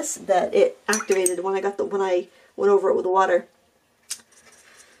surface that it activated when I went over it with the water.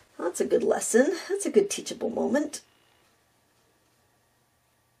 Well, that's a good lesson. That's a good teachable moment.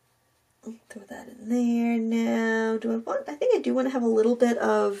 I'll throw that in there now. I think I do want to have a little bit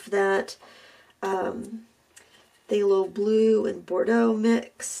of that phthalo blue and Bordeaux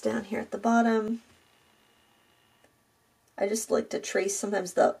mix down here at the bottom. I just like to trace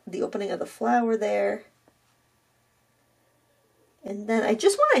sometimes the opening of the flower there. And then I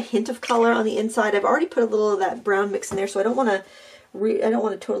just want a hint of color on the inside. I've already put a little of that brown mix in there, so I don't want to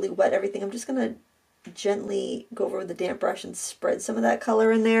totally wet everything. I'm just going to gently go over with the damp brush and spread some of that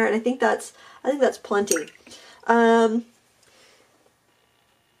color in there, and I think that's plenty. Don't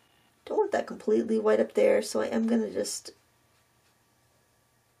want that completely white up there, so I am going to just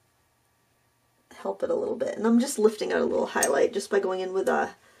help it a little bit. And I'm just lifting out a little highlight just by going in with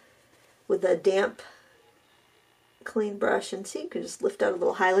a damp clean brush, and see, you can just lift out a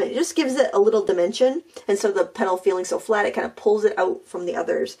little highlight. It just gives it a little dimension, and so the petal feeling so flat, it kind of pulls it out from the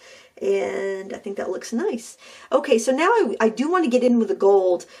others, and I think that looks nice. Okay, so now I do want to get in with the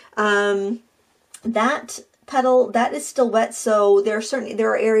gold. That petal, that is still wet, so there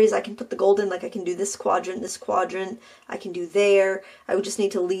are areas I can put the gold in, like I can do this quadrant, I can do there. I would just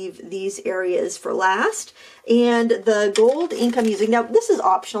need to leave these areas for last. And the gold ink I'm using, now this is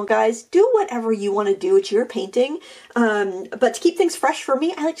optional guys, do whatever you want to do, it's your painting, but to keep things fresh for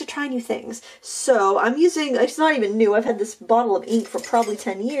me, I like to try new things. So I'm using, it's not even new, I've had this bottle of ink for probably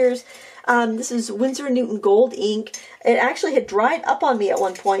 10 years. This is Winsor & Newton gold ink. It actually had dried up on me at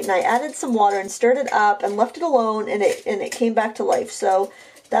one point, and I added some water and stirred it up and left it alone, and it came back to life. So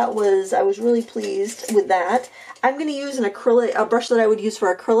that was, I was really pleased with that. I'm going to use a brush that I would use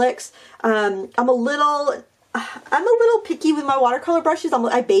for acrylics. I'm a little picky with my watercolor brushes.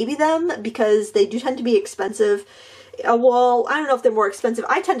 I baby them because they do tend to be expensive. Well, I don't know if they're more expensive.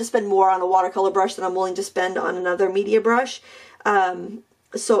 I tend to spend more on a watercolor brush than I'm willing to spend on another media brush.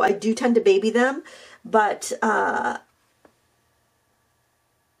 So I do tend to baby them, but,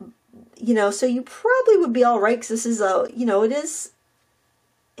 you know, so you probably would be all right, because this is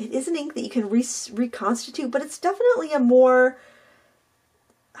it is an ink that you can reconstitute, but it's definitely a more,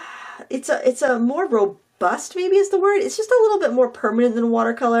 it's a more robust, maybe is the word. It's just a little bit more permanent than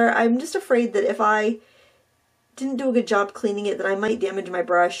watercolor. I'm just afraid that if I didn't do a good job cleaning it, that I might damage my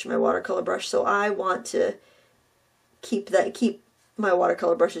brush, my watercolor brush. So I want to keep my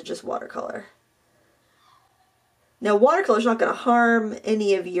watercolor brushes just watercolor. Now, watercolor is not going to harm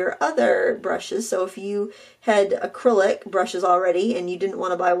any of your other brushes, so if you had acrylic brushes already and you didn't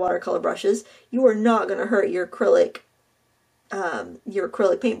want to buy watercolor brushes, you are not going to hurt your acrylic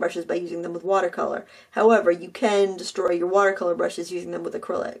paint brushes by using them with watercolor. However, you can destroy your watercolor brushes using them with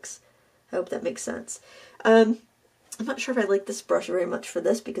acrylics. I hope that makes sense. I'm not sure if I like this brush very much for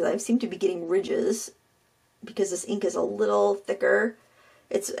this because I seem to be getting ridges because this ink is a little thicker.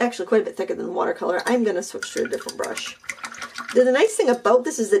 It's actually quite a bit thicker than watercolor. I'm going to switch to a different brush. The nice thing about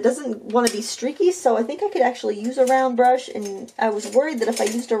this is it doesn't want to be streaky, so I think I could actually use a round brush, and I was worried that if I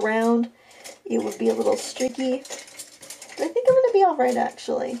used a round, it would be a little streaky. But I think I'm going to be alright,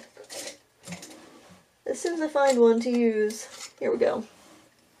 actually. As soon as I find one to use. Here we go.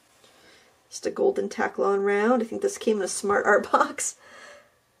 Just a golden Cyclamen round. I think this came in a Smart Art box.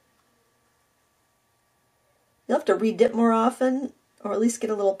 You'll have to re-dip more often, or at least get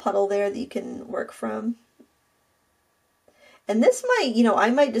a little puddle there that you can work from. And this might,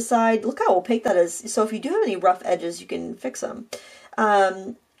 I might decide, look how opaque that is. So if you do have any rough edges, you can fix them.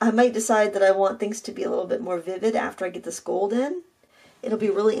 I might decide that I want things to be a little bit more vivid after I get this gold in. It'll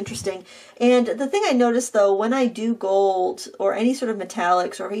be really interesting. And the thing I noticed though, when I do gold or any sort of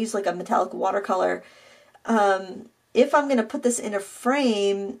metallics, or I use like a metallic watercolor, if I'm going to put this in a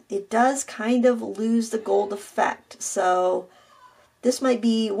frame, it does kind of lose the gold effect. So this might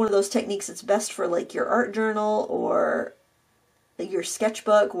be one of those techniques that's best for like your art journal or your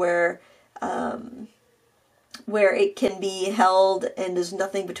sketchbook where it can be held and there's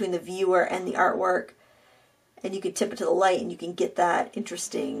nothing between the viewer and the artwork, and you can tip it to the light and you can get that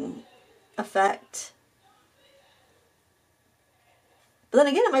interesting effect. But then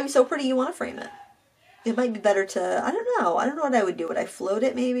again, it might be so pretty you want to frame it. It might be better to, I don't know what I would do. Would I float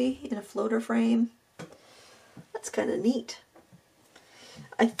it maybe in a floater frame? That's kind of neat.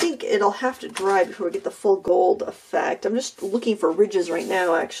 I think it'll have to dry before we get the full gold effect. I'm just looking for ridges right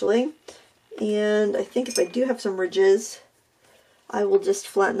now, actually. And I think if I do have some ridges, I will just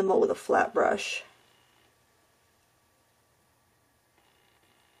flatten them out with a flat brush.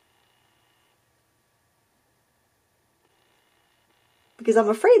 Because I'm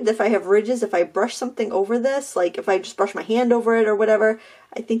afraid that if I have ridges, if I brush something over this, like if I just brush my hand over it or whatever,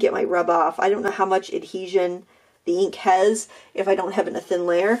 I think it might rub off. I don't know how much adhesion the ink has if I don't have it in a thin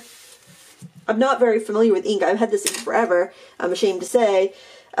layer. I'm not very familiar with ink. I've had this ink forever, I'm ashamed to say,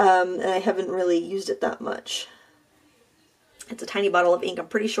 and I haven't really used it that much. It's a tiny bottle of ink. I'm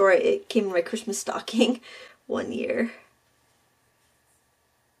pretty sure it came in my Christmas stocking one year.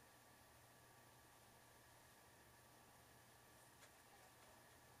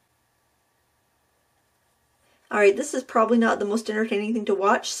 Alright, this is probably not the most entertaining thing to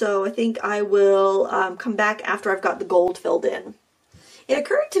watch, so I think I will come back after I've got the gold filled in. It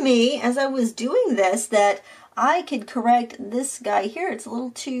occurred to me as I was doing this that I could correct this guy here. It's a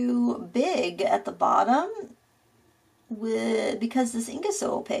little too big at the bottom because this ink is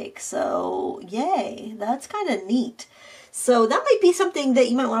so opaque. So, yay, that's kind of neat. So that might be something that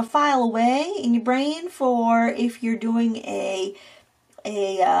you might want to file away in your brain for if you're doing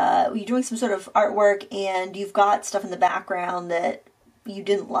you're doing some sort of artwork and you've got stuff in the background that you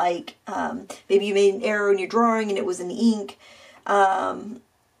didn't like. Maybe you made an error in your drawing and it was in the ink.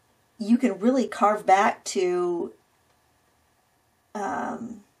 You can really carve back to,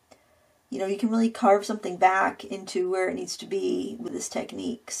 you can really carve something back into where it needs to be with this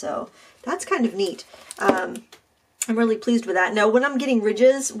technique. So that's kind of neat. I'm really pleased with that. Now, when I'm getting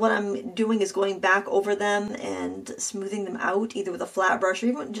ridges, what I'm doing is going back over them and smoothing them out, either with a flat brush or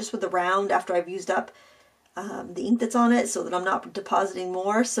even just with a round after I've used up the ink that's on it so that I'm not depositing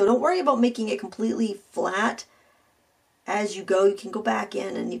more. So don't worry about making it completely flat. As you go, you can go back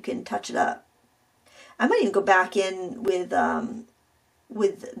in and you can touch it up. I might even go back in with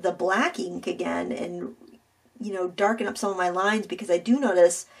the black ink again and, darken up some of my lines, because I do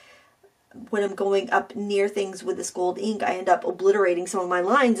notice when I'm going up near things with this gold ink, I end up obliterating some of my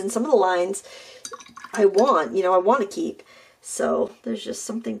lines, and some of the lines I want to keep. So there's just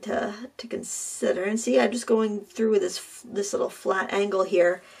something to consider. And see, I'm just going through with this little flat angle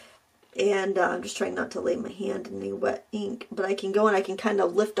here, and I'm just trying not to lay my hand in any wet ink. But I can go and I can kind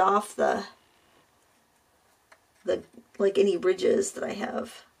of lift off the like any ridges that I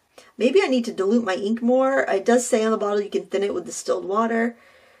have. Maybe I need to dilute my ink more. It does say on the bottle you can thin it with distilled water.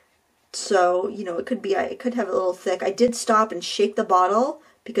 So, it could have a little thick. I did stop and shake the bottle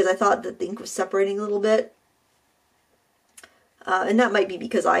because I thought that the ink was separating a little bit. And that might be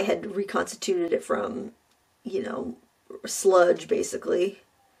because I had reconstituted it from, you know, sludge basically,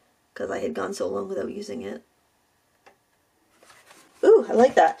 because I had gone so long without using it. Ooh, I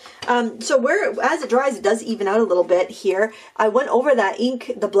like that. So as it dries, it does even out a little bit here. I went over that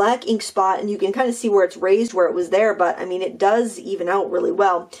ink, the black ink spot, and you can kind of see where it's raised where it was there, but I mean, it does even out really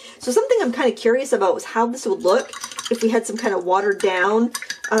well. So something I'm kind of curious about was how this would look if we had some kind of watered down,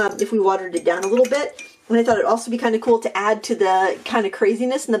 if we watered it down a little bit. And I thought it'd also be kind of cool to add to the kind of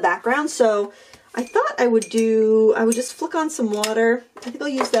craziness in the background. So I thought I would just flick on some water. I think I'll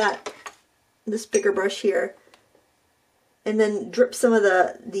use this bigger brush here, and then drip some of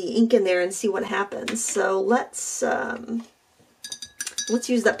the ink in there and see what happens. So let's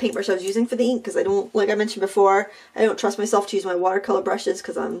use that paintbrush I was using for the ink, because I don't, like I mentioned before, I don't trust myself to use my watercolor brushes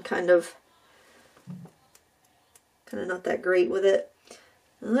because I'm kind of not that great with it.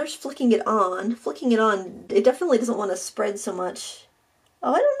 And there's flicking it on. Flicking it on, it definitely doesn't want to spread so much.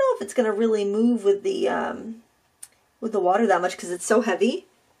 Oh, I don't know if it's going to really move with the water that much because it's so heavy.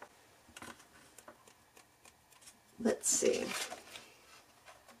 Let's see.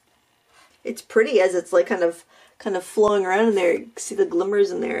 It's pretty as it's like kind of flowing around in there. You can see the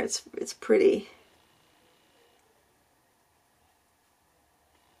glimmers in there. It's pretty.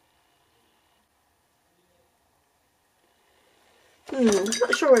 I'm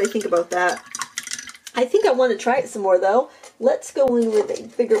not sure what I think about that. I think I want to try it some more though. Let's go in with a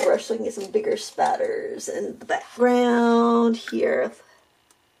bigger brush so I can get some bigger spatters in the background here.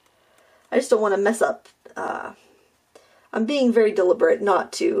 I just don't want to mess up. I'm being very deliberate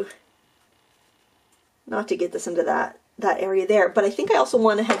not to get this into that area there. But I think I also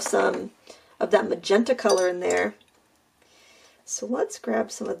want to have some of that magenta color in there. So let's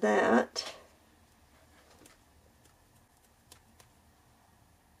grab some of that.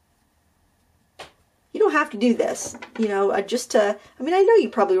 You don't have to do this, you know, I mean, I know you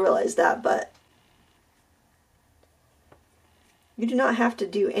probably realize that, but you do not have to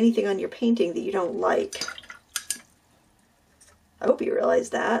do anything on your painting that you don't like. I hope you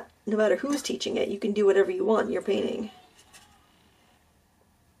realize that. No matter who's teaching it, you can do whatever you want in your painting.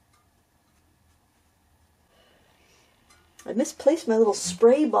 I misplaced my little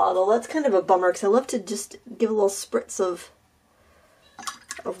spray bottle. That's kind of a bummer because I love to just give a little spritz of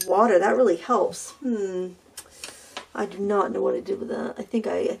water. That really helps. I do not know what I did with that. I think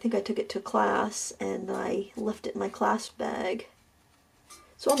I took it to class and I left it in my class bag.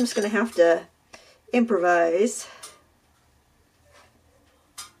 So I'm just going to have to improvise.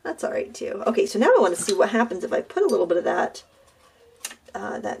 That's alright too. Okay, so now I want to see what happens if I put a little bit of that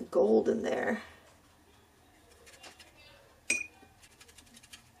gold in there.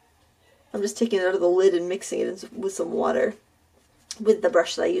 I'm just taking it out of the lid and mixing it with some water with the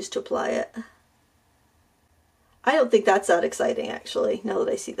brush that I used to apply it. I don't think that's that exciting actually, now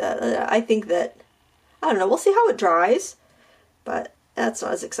that I see that. I think that, I don't know, we'll see how it dries, but that's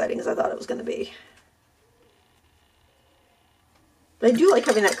not as exciting as I thought it was going to be. But I do like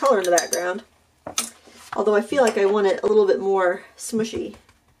having that color in the background, although I feel like I want it a little bit more smushy.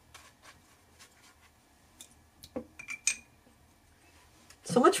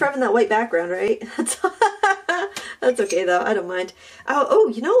 So much for having that white background, right? That's okay though, I don't mind. Oh,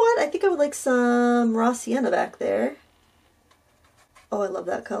 you know what? I think I would like some raw sienna back there. Oh, I love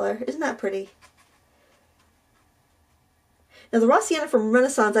that color. Isn't that pretty? Now the raw sienna from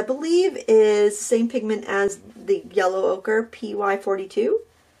Renaissance, I believe, is the same pigment as the yellow ochre, PY42.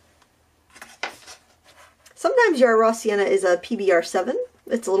 Sometimes your raw sienna is a PBR7.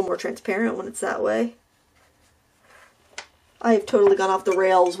 It's a little more transparent when it's that way. I've totally gone off the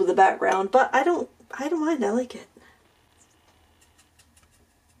rails with the background, but I don't mind. I like it.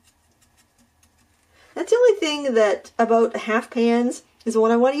 That's the only thing that about half pans is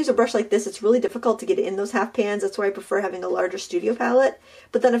when I want to use a brush like this, it's really difficult to get it in those half pans. That's why I prefer having a larger studio palette.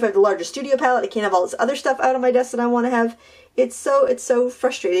 But then if I have the larger studio palette, I can't have all this other stuff out on my desk that I want to have. It's so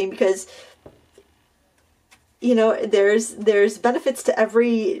frustrating because, you know, there's benefits to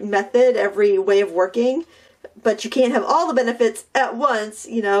every method, every way of working, but you can't have all the benefits at once,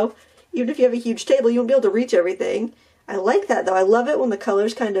 you know. Even if you have a huge table, you won't be able to reach everything. I like that though. I love it when the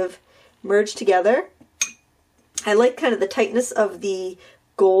colors kind of merge together. I like kind of the tightness of the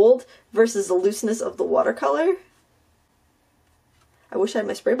gold versus the looseness of the watercolor. I wish I had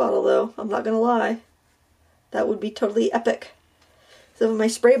my spray bottle though, I'm not gonna lie. That would be totally epic. So with my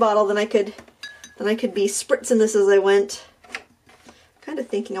spray bottle, then I could be spritzing this as I went. Kind of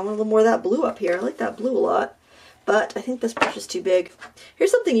thinking I want a little more of that blue up here. I like that blue a lot, but I think this brush is too big. Here's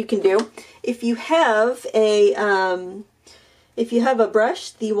something you can do. If you have a If you have a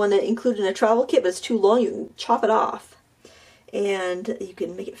brush that you want to include in a travel kit but it's too long, you can chop it off. And you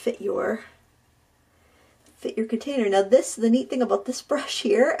can make it fit your container. Now this, the neat thing about this brush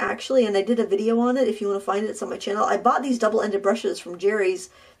here, actually, and I did a video on it, if you want to find it, it's on my channel. I bought these double-ended brushes from Jerry's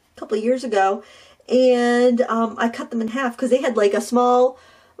a couple of years ago, and I cut them in half because they had like a small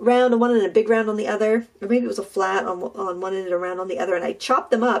round on one and a big round on the other, or maybe it was a flat on one end and a round on the other, and I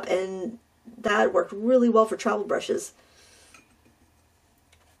chopped them up, and that worked really well for travel brushes.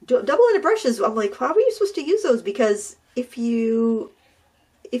 Double-ended brushes, I'm like, how are you supposed to use those? Because if you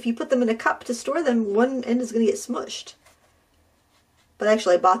put them in a cup to store them, one end is going to get smushed. But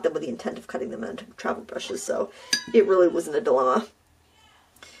actually I bought them with the intent of cutting them into travel brushes, so it really wasn't a dilemma.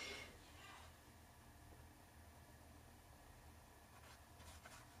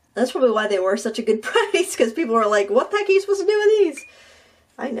 That's probably why they were such a good price, because people were like, what the heck are you supposed to do with these?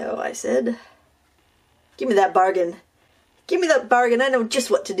 I know, I said. Give me that bargain. Give me that bargain, I know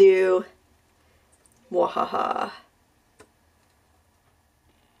just what to do. Wahaha.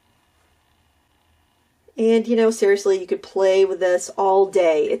 And, you know, seriously, you could play with this all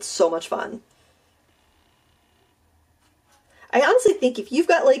day. It's so much fun. I honestly think if you've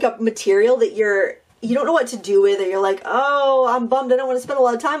got like a material that you don't know what to do with, or you're like, oh, I'm bummed, I don't want to spend a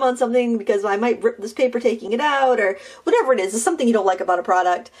lot of time on something because I might rip this paper taking it out, or whatever it is, it's something you don't like about a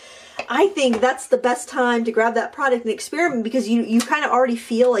product. I think that's the best time to grab that product and experiment, because you kind of already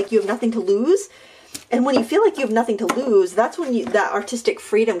feel like you have nothing to lose. And when you feel like you have nothing to lose, that's when that artistic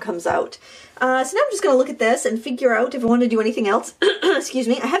freedom comes out. So now I'm just going to look at this and figure out if I want to do anything else. Excuse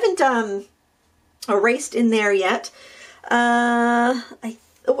me. I haven't erased in there yet. I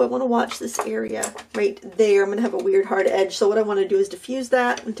want to watch this area right there. I'm going to have a weird hard edge. So what I want to do is diffuse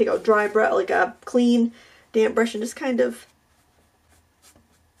that and take out dry brush, like a clean damp brush, and just kind of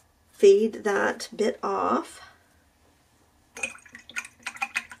fade that bit off.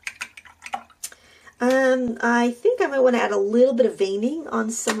 I think I might want to add a little bit of veining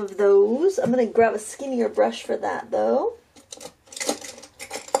on some of those. I'm going to grab a skinnier brush for that, though.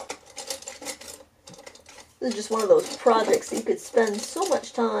 This is just one of those projects that you could spend so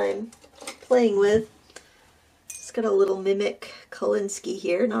much time playing with. It's got a little mimic Kolinsky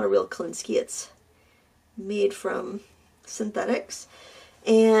here. Not a real Kolinsky. It's made from synthetics.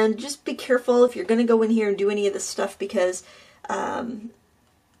 And just be careful if you're going to go in here and do any of this stuff, because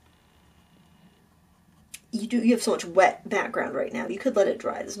you have so much wet background right now. You could let it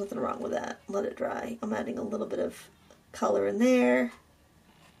dry. There's nothing wrong with that. Let it dry. I'm adding a little bit of color in there.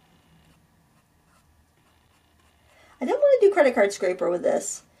 I don't want to do credit card scraper with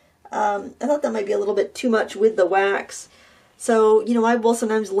this. I thought that might be a little bit too much with the wax. So, you know, I will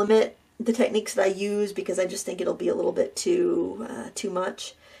sometimes limit the techniques that I use because I just think it'll be a little bit too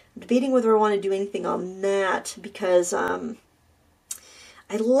much. I'm debating whether I want to do anything on that because I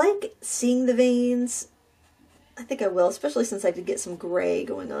like seeing the veins. I think I will, especially since I did get some gray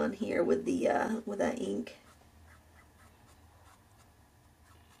going on here with the with that ink.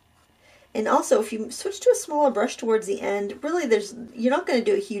 And also, if you switch to a smaller brush towards the end, really you're not going to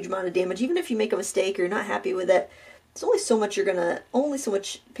do a huge amount of damage. Even if you make a mistake or you're not happy with it, there's only so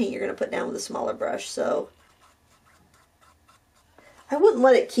much paint you're gonna put down with a smaller brush. So I wouldn't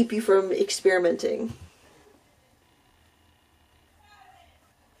let it keep you from experimenting.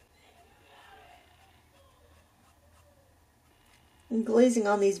 And glazing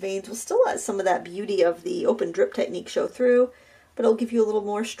on these veins will still let some of that beauty of the open drip technique show through, but it'll give you a little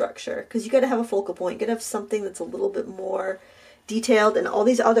more structure, because you got to have a focal point. You got to have something that's a little bit more detailed, and all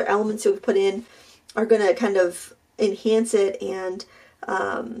these other elements that we put in are going to kind of enhance it and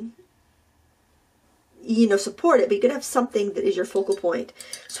you know, support it, but you could have something that is your focal point.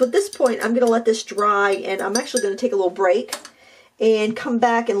 So at this point, I'm going to let this dry, and I'm actually going to take a little break and come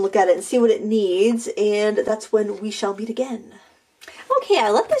back and look at it and see what it needs, and that's when we shall meet again. Okay, I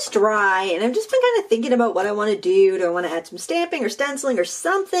let this dry, and I've just been kind of thinking about what I want to do. Do I want to add some stamping or stenciling or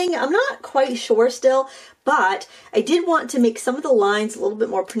something? I'm not quite sure still, but I did want to make some of the lines a little bit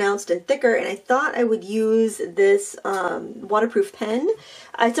more pronounced and thicker, and I thought I would use this waterproof pen.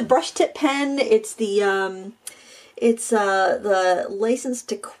 It's a brush tip pen. It's the License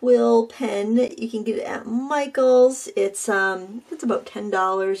to Quill pen. You can get it at Michael's. It's about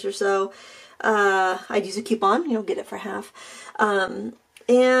 $10 or so. I'd use a coupon, you know, get it for half.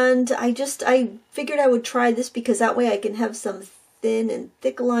 And I figured I would try this because that way I can have some thin and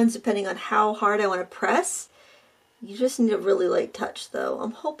thick lines depending on how hard I want to press. You just need a really light touch though.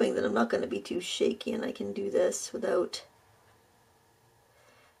 I'm hoping that I'm not going to be too shaky and I can do this without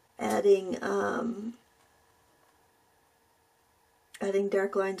adding adding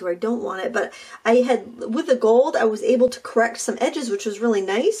dark lines where I don't want it. But I had, with the gold, I was able to correct some edges, which was really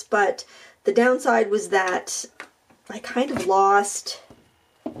nice, but the downside was that I kind of lost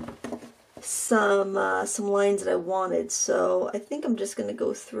some lines that I wanted. So I think I'm just going to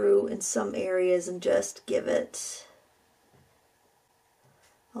go through in some areas and just give it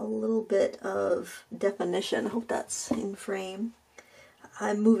a little bit of definition. I hope that's in frame.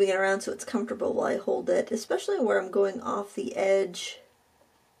 I'm moving it around so it's comfortable while I hold it, especially where I'm going off the edge,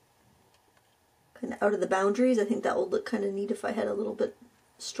 kind of out of the boundaries. I think that would look kind of neat if I had a little bit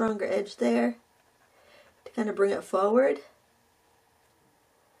stronger edge there to kind of bring it forward.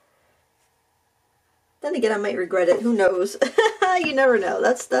 Then again, I might regret it. Who knows? You never know.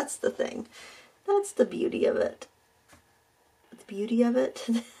 That's the thing. That's the beauty of it. The beauty of it.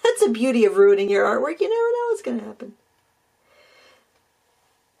 That's the beauty of ruining your artwork. You never know what's going to happen.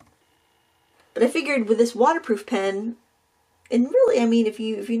 But I figured with this waterproof pen, and really, I mean, if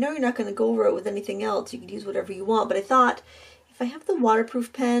you know you're not going to go over it with anything else, you could use whatever you want. But I thought, if I have the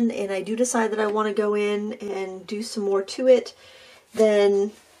waterproof pen and I do decide that I want to go in and do some more to it,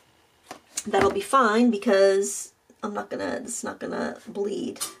 then that'll be fine because it's not gonna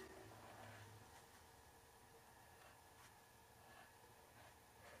bleed.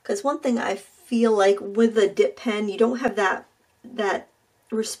 Because one thing I feel like with the dip pen, you don't have that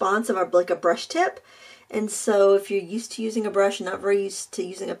response of like a brush tip, and so if you're used to using a brush and not very used to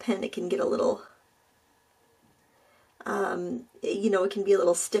using a pen, it can get a little, you know, it can be a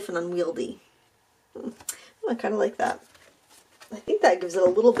little stiff and unwieldy. I kind of like that. I think that gives it a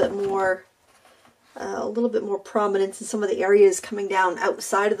little bit more prominence in some of the areas coming down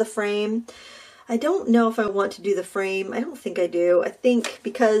outside of the frame. I don't know if I want to do the frame. I don't think I do. I think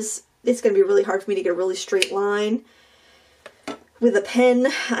because it's going to be really hard for me to get a really straight line with a pen,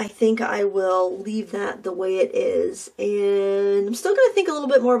 I think I will leave that the way it is. And I'm still going to think a little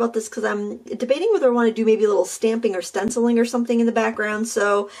bit more about this because I'm debating whether I want to do maybe a little stamping or stenciling or something in the background.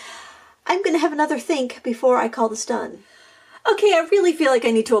 So I'm going to have another think before I call this done. Okay, I really feel like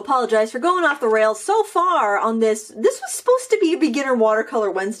I need to apologize for going off the rails so far on this. This was supposed to be a beginner watercolor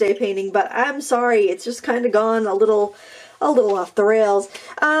Wednesday painting, but I'm sorry, it's just kind of gone a little off the rails.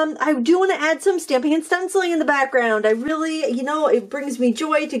 I do want to add some stamping and stenciling in the background. I really, you know, it brings me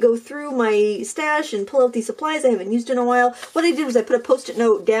joy to go through my stash and pull out these supplies I haven't used in a while. What I did was I put a post-it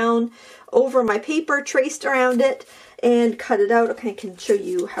note down over my paper, traced around it, and cut it out. Okay, I can show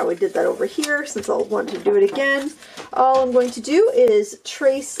you how I did that over here since I'll want to do it again. All I'm going to do is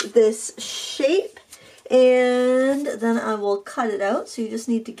trace this shape and then I will cut it out. So you just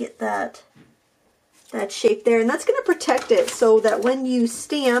need to get that shape there, and that's going to protect it so that when you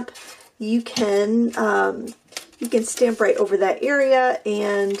stamp, you can stamp right over that area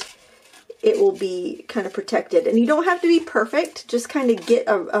and it will be kind of protected. And you don't have to be perfect, just kind of get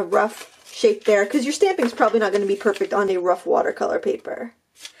a rough shape there, because your stamping is probably not going to be perfect on a rough watercolor paper.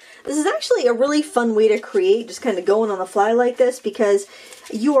 This is actually a really fun way to create, just kind of going on the fly like this, because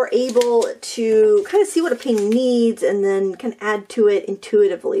you are able to kind of see what a painting needs and then can add to it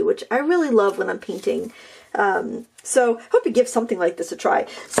intuitively, which I really love when I'm painting. So I hope you give something like this a try.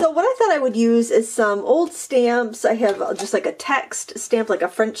 So what I thought I would use is some old stamps. I have just like a text stamp, like a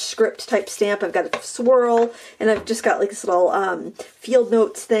French script type stamp. I've got a swirl, and I've just got like this little field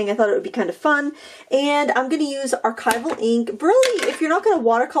notes thing. I thought it would be kind of fun. And I'm going to use archival ink. Really, if you're not going to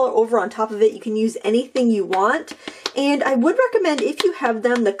watercolor over on top of it, you can use anything you want. And I would recommend, if you have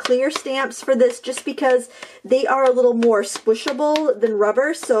them, the clear stamps for this, just because they are a little more squishable than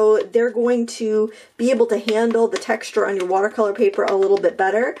rubber, so they're going to be able to handle the texture on your watercolor paper a little bit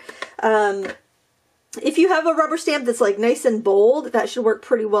better. If you have a rubber stamp that's like nice and bold, that should work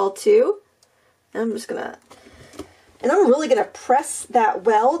pretty well too. And I'm just gonna, and I'm really gonna press that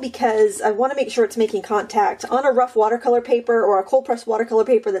well because I want to make sure it's making contact on a rough watercolor paper or a cold press watercolor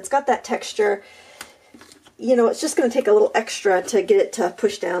paper that's got that texture. You know, it's just going to take a little extra to get it to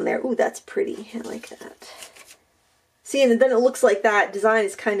push down there. Ooh, that's pretty. I like that. See, and then it looks like that design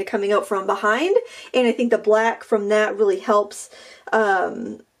is kind of coming out from behind, and I think the black from that really helps,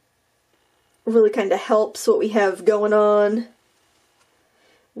 really kind of helps what we have going on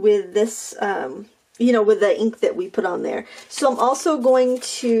with this, you know, with the ink that we put on there. So I'm also going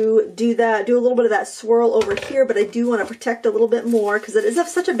to do a little bit of that swirl over here, but I do want to protect a little bit more because it is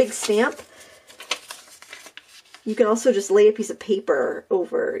such a big stamp. You can also just lay a piece of paper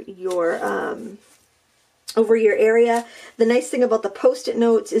over your area. The nice thing about the Post-it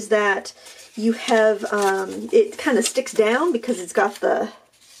notes is that you have it kind of sticks down because it's got the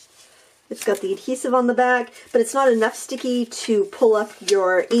adhesive on the back, but it's not enough sticky to pull up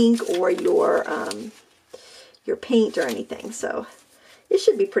your ink or your paint or anything. So it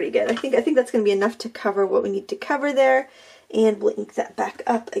should be pretty good. I think that's going to be enough to cover what we need to cover there. And we'll ink that back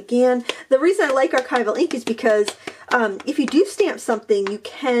up again. The reason I like archival ink is because if you do stamp something, you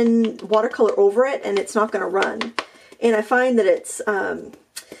can watercolor over it and it's not going to run. And I find that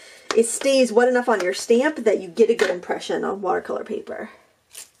it stays wet enough on your stamp that you get a good impression on watercolor paper.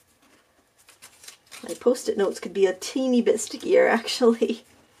 My post-it notes could be a teeny bit stickier, actually.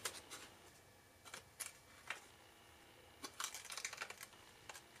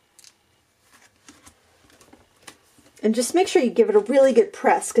 And just make sure you give it a really good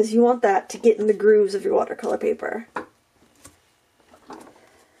press because you want that to get in the grooves of your watercolor paper.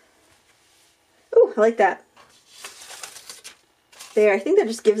 Ooh, I like that. There, I think that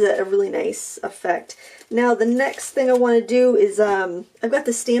just gives it a really nice effect. Now the next thing I want to do is, I've got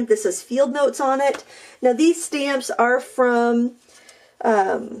the stamp that says Field Notes on it. Now these stamps are from,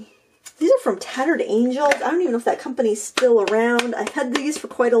 these are from Tattered Angels. I don't even know if that company's still around. I've had these for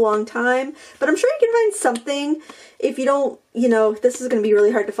quite a long time, but I'm sure you can find something. If you don't, you know, this is going to be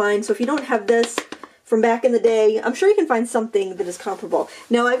really hard to find, so if you don't have this from back in the day, I'm sure you can find something that is comparable.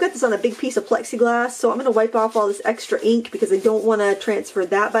 Now I've got this on a big piece of plexiglass, so I'm going to wipe off all this extra ink because I don't want to transfer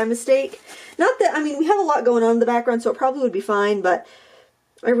that by mistake. Not that, I mean, we have a lot going on in the background, so it probably would be fine, but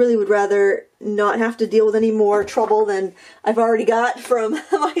I really would rather not have to deal with any more trouble than I've already got from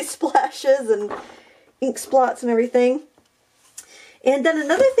my splashes and ink splots and everything. And then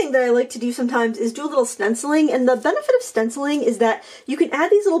another thing that I like to do sometimes is do a little stenciling, and the benefit of stenciling is that you can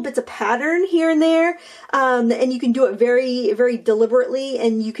add these little bits of pattern here and there, and you can do it very, very deliberately,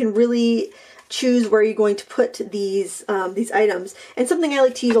 and you can really choose where you're going to put these items. And something I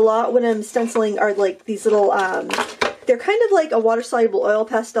like to use a lot when I'm stenciling are like these little, they're kind of like a water-soluble oil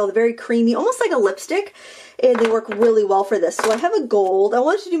pastel. They're very creamy, almost like a lipstick, and they work really well for this. So I have a gold. I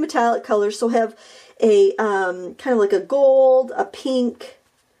wanted to do metallic colors, so I have a kind of like a gold, a pink,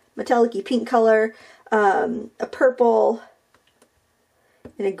 metallic-y pink color, a purple,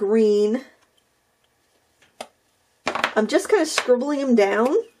 and a green. I'm just kind of scribbling them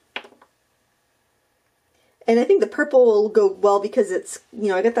down. And I think the purple will go well because it's, you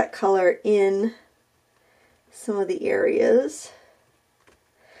know, I got that color in some of the areas.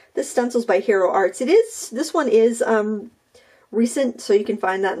 This stencil's by Hero Arts. This one is recent, so you can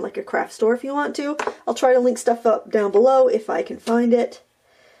find that in like a craft store if you want to. I'll try to link stuff up down below if I can find it.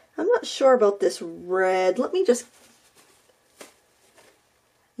 I'm not sure about this red. Let me just,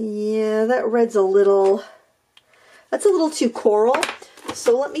 yeah, that red's that's a little too coral.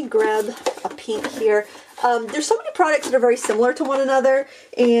 So let me grab a pink here. There's so many products that are very similar to one another,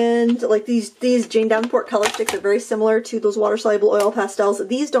 and like these Jane Davenport color sticks are very similar to those water-soluble oil pastels.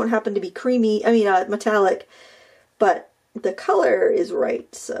 These don't happen to be creamy, I mean metallic, but the color is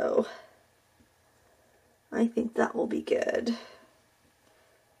right, so I think that will be good.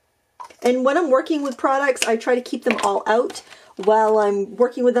 And when I'm working with products, I try to keep them all out while I'm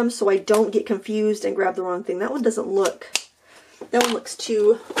working with them so I don't get confused and grab the wrong thing. That one looks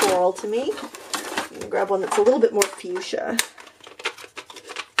too coral to me. I'm going to grab one that's a little bit more fuchsia.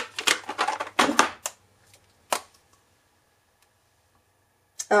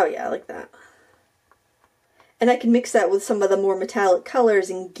 Oh yeah, I like that. And I can mix that with some of the more metallic colors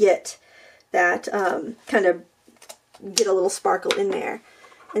and get that kind of get a little sparkle in there.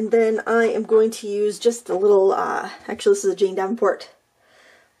 And then I am going to use just a little, actually this is a Jane Davenport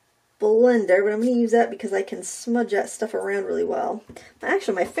blender, but I'm going to use that because I can smudge that stuff around really well.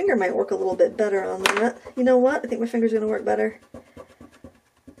 Actually, my finger might work a little bit better on that. You know what? I think my finger's going to work better.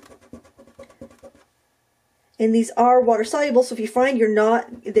 And these are water soluble, so if you find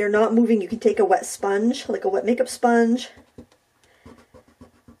they're not moving, you can take a wet sponge, like a wet makeup sponge,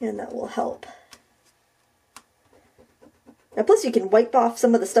 and that will help. Now plus you can wipe off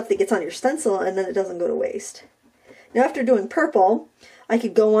some of the stuff that gets on your stencil and then it doesn't go to waste. Now after doing purple, I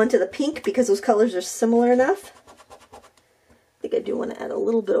could go on to the pink because those colors are similar enough. I think I do want to add a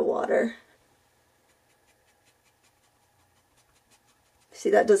little bit of water. See,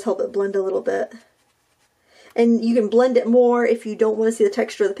 that does help it blend a little bit. And you can blend it more if you don't want to see the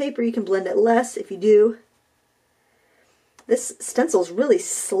texture of the paper. You can blend it less if you do. This stencil's really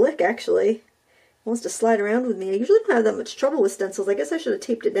slick, actually. It wants to slide around with me. I usually don't have that much trouble with stencils. I guess I should have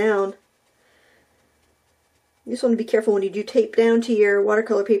taped it down. You just want to be careful when you do tape down to your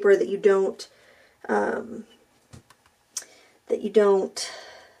watercolor paper that you don't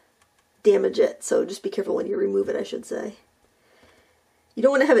damage it. So just be careful when you remove it, I should say. You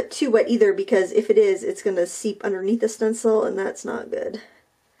don't want to have it too wet either, because if it is, it's going to seep underneath the stencil, and that's not good.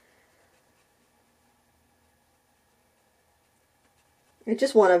 I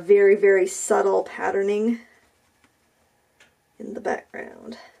just want a very, very subtle patterning in the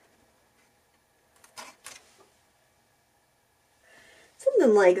background.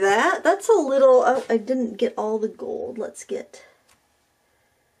 Something like that. That's a little, oh, I didn't get all the gold. Let's get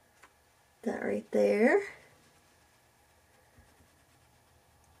that right there.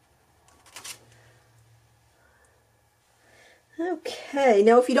 Okay,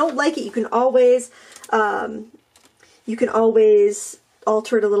 now if you don't like it, you can always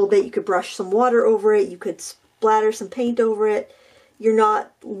alter it a little bit. You could brush some water over it. You could splatter some paint over it. You're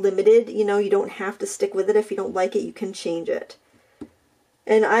not limited, you know, you don't have to stick with it. If you don't like it, you can change it.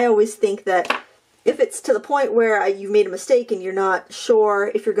 And I always think that if it's to the point where you've made a mistake and you're not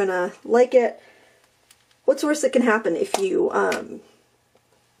sure if you're gonna like it, what's worse that can happen if you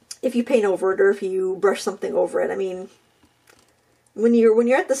paint over it or if you brush something over it? I mean, when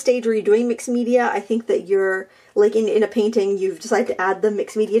you're at the stage where you're doing mixed media, I think that you're like in a painting, you've decided to add the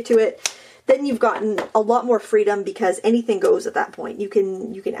mixed media to it, then you've gotten a lot more freedom because anything goes at that point. You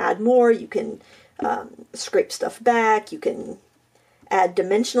can add more, you can scrape stuff back, you can add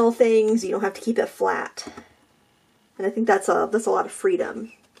dimensional things, you don't have to keep it flat. And I think that's a lot of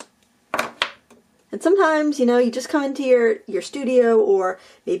freedom. And sometimes, you know, you just come into your studio, or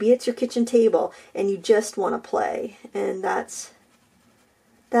maybe it's your kitchen table and you just want to play, and that's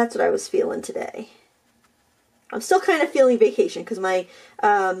what I was feeling today. I'm still kind of feeling vacation because my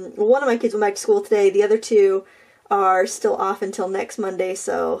one of my kids went back to school today. The other two are still off until next Monday,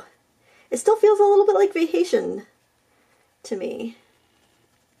 so it still feels a little bit like vacation to me.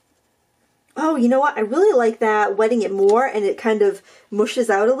 Oh, you know what? I really like that, wetting it more and it kind of mushes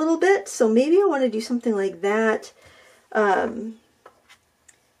out a little bit. So maybe I want to do something like that.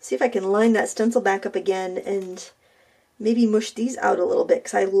 See if I can line that stencil back up again and maybe mush these out a little bit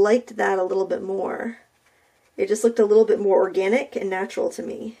because I liked that a little bit more. It just looked a little bit more organic and natural to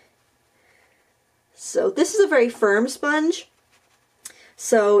me. So this is a very firm sponge.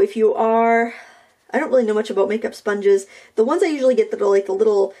 So if you are, I don't really know much about makeup sponges. The ones I usually get that are like the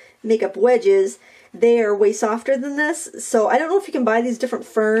little makeup wedges, they are way softer than this. So I don't know if you can buy these different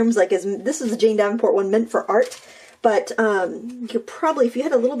firms, like this is the Jane Davenport one meant for art. But you could probably, if you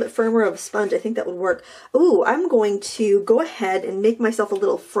had a little bit firmer of a sponge, I think that would work. Ooh, I'm going to go ahead and make myself a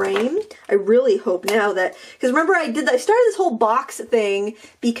little frame. I really hope now that, because remember I started this whole box thing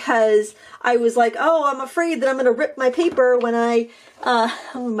because I was like, oh, I'm afraid that I'm going to rip my paper when I,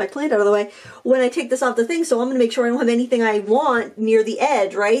 move my plant out of the way, when I take this off the thing, so I'm going to make sure I don't have anything I want near the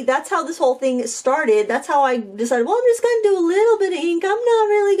edge, right? That's how this whole thing started. That's how I decided, well, I'm just going to do a little bit of ink. I'm not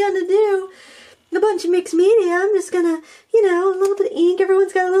really going to do a bunch of mixed media. I'm just gonna, you know, a little bit of ink.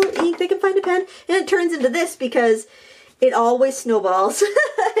 Everyone's got a little ink. They can find a pen. And it turns into this because it always snowballs.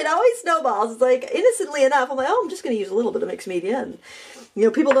 It always snowballs. It's like, innocently enough, I'm like, oh, I'm just gonna use a little bit of mixed media. And, you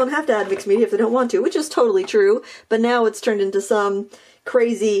know, people don't have to add mixed media if they don't want to, which is totally true. But now it's turned into some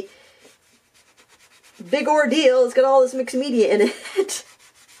crazy big ordeal. It's got all this mixed media in it.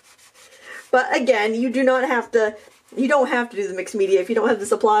 But again, you do not have to, you don't have to do the mixed media if you don't have the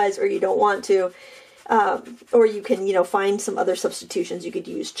supplies or you don't want to. Or you can, you know, find some other substitutions. You could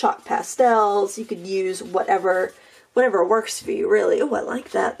use chalk pastels. You could use whatever works for you, really. Oh, I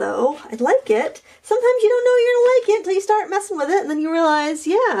like that, though. I like it. Sometimes you don't know you're going to like it until you start messing with it, and then you realize,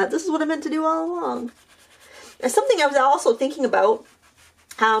 yeah, this is what I meant to do all along. And something I was also thinking about,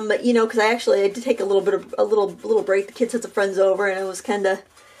 you know, because I did take a little break. The kids had some friends over, and I was kind of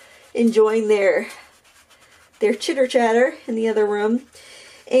enjoying their chitter chatter in the other room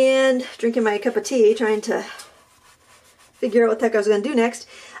and drinking my cup of tea, trying to figure out what the heck I was going to do next.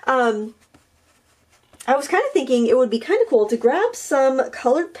 I was kind of thinking it would be kind of cool to grab some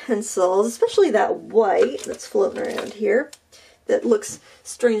colored pencils, especially that white that's floating around here that looks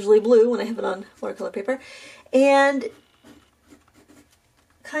strangely blue when I have it on watercolor paper, and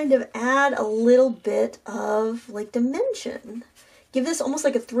kind of add a little bit of like dimension. Give this almost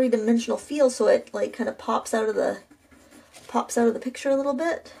like a three-dimensional feel, so it like kind of pops out of the picture a little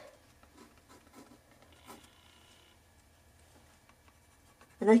bit.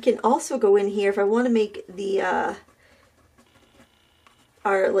 And I can also go in here if I want to make the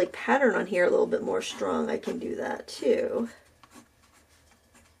our like pattern on here a little bit more strong. I can do that too.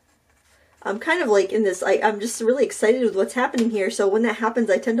 I'm kind of like in this, I'm just really excited with what's happening here. So when that happens,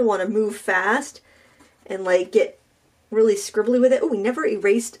 I tend to want to move fast and like get really scribbly with it. Oh, we never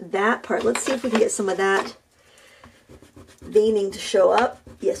erased that part. Let's see if we can get some of that veining to show up.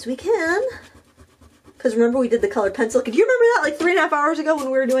 Yes, we can. Because remember we did the colored pencil. Could you remember that like 3.5 hours ago when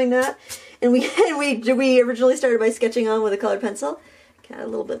we were doing that? And we originally started by sketching on with a colored pencil. Add a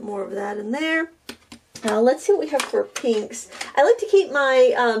little bit more of that in there. Let's see what we have for pinks. I like to keep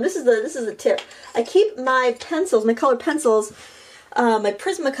my, this is the tip. I keep my pencils, my colored pencils, my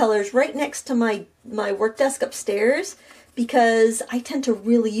Prismacolors right next to my work desk upstairs, because I tend to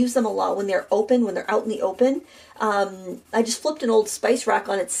really use them a lot when they're open, when they're out in the open. I just flipped an old spice rack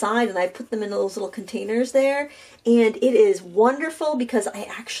on its side and I put them in those little containers there, and it is wonderful because I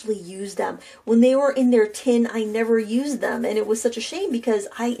actually use them. When they were in their tin, I never used them, and it was such a shame because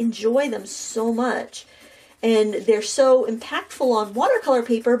I enjoy them so much. And they're so impactful on watercolor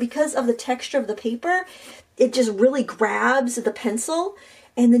paper because of the texture of the paper. It just really grabs the pencil,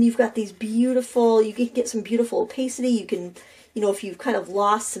 and then you've got these beautiful, you can get some beautiful opacity. You can, you know, if you've kind of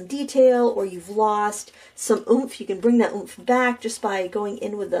lost some detail or you've lost some oomph, you can bring that oomph back just by going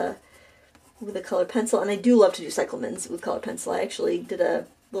in with a colored pencil. And I do love to do cyclamens with colored pencil. I actually did a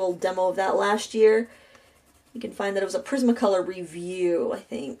little demo of that last year. You can find that it was a Prismacolor review, I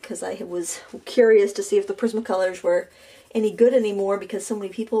think, because I was curious to see if the Prismacolors were any good anymore because so many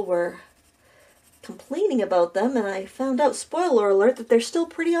people were complaining about them, and I found out, spoiler alert, that they're still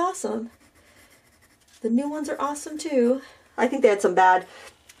pretty awesome. The new ones are awesome too. I think they had some bad,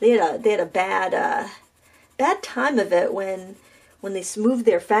 they had a bad time of it when they moved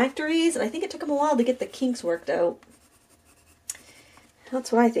their factories, and I think it took them a while to get the kinks worked out.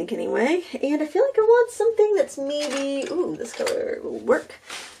 That's what I think anyway. And I feel like I want something that's maybe, ooh, this color will work.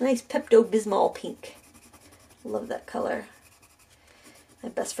 Nice Pepto-Bismol pink. Love that color. My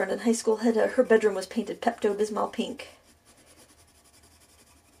best friend in high school had her bedroom was painted Pepto-Bismol pink.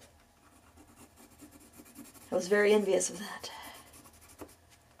 I was very envious of that.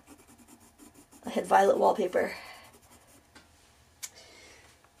 I had violet wallpaper.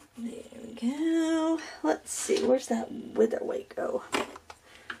 There we go. Let's see, where's that wither weight go?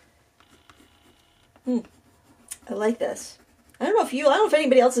 I like this. I don't know if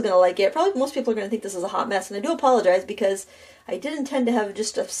anybody else is going to like it. Probably most people are going to think this is a hot mess, and I do apologize because I did intend to have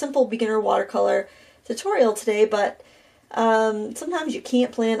just a simple beginner watercolor tutorial today, but sometimes you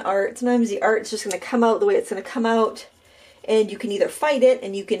can't plan art. Sometimes the art's just going to come out the way it's going to come out, and you can either fight it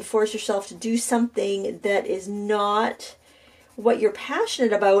and you can force yourself to do something that is not what you're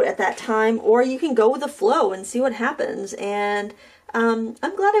passionate about at that time, or you can go with the flow and see what happens. And I'm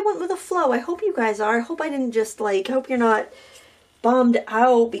glad I went with the flow. I hope you guys are. I hope I didn't just I hope you're not bummed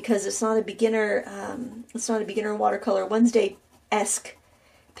out because it's not a beginner watercolor Wednesday-esque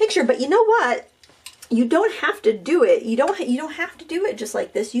picture. But you know what? You don't have to do it. You don't have to do it just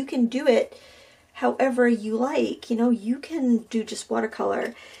like this. You can do it however you like. You know, you can do just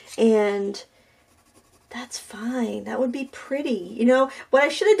watercolor, and that's fine. That would be pretty. You know, what I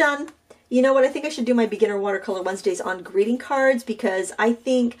should have done, you know what, I think I should do my beginner watercolor Wednesdays on greeting cards, because I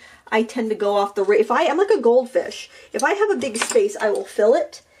think I tend to go off the I'm like a goldfish. If I have a big space, I will fill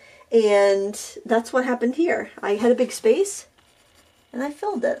it. And that's what happened here. I had a big space and I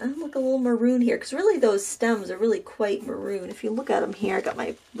filled it. I'm like a little maroon here, because really those stems are really quite maroon. If you look at them here, I got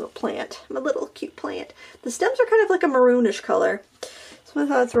my little plant, my little cute plant. The stems are kind of like a maroonish color. So I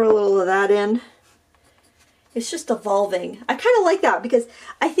thought I'd throw a little of that in. It's just evolving. I kind of like that because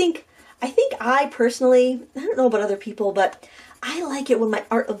I think I personally, I don't know about other people, but I like it when my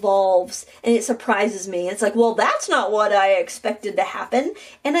art evolves and it surprises me. It's like, well, that's not what I expected to happen.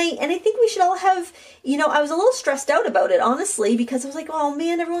 And I think we should all have, you know, I was a little stressed out about it, honestly, because I was like, oh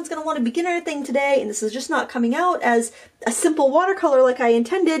man, everyone's going to want a beginner thing today, and this is just not coming out as a simple watercolor like I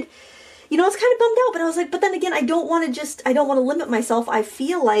intended. You know, I was kind of bummed out, but I was like, but then again, I don't want to limit myself. I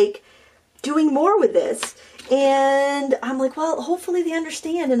feel like doing more with this. And I'm like, well, hopefully they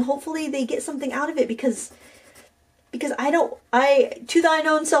understand and hopefully they get something out of it, because to thine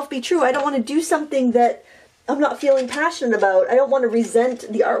own self be true. I don't want to do something that I'm not feeling passionate about. I don't want to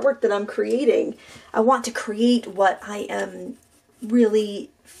resent the artwork that I'm creating. I want to create what I am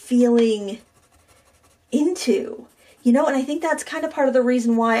really feeling into. You know, and I think that's kind of part of the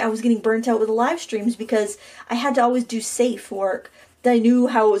reason why I was getting burnt out with the live streams, because I had to always do safe work that I knew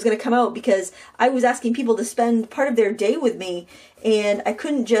how it was going to come out, because I was asking people to spend part of their day with me, and I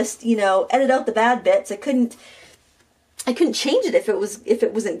couldn't just, you know, edit out the bad bits. I couldn't change it if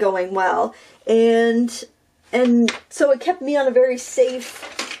it wasn't going well. And so it kept me on a very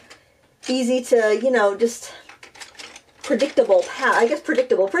safe, easy to, you know, just predictable path. I guess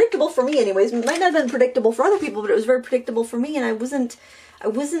predictable for me anyways. It might not have been predictable for other people, but it was very predictable for me, and I wasn't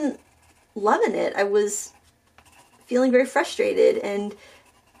loving it. I was feeling very frustrated, and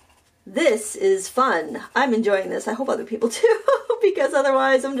this is fun. I'm enjoying this. I hope other people too, because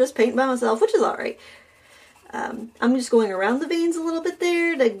otherwise I'm just painting by myself, which is alright. I'm just going around the veins a little bit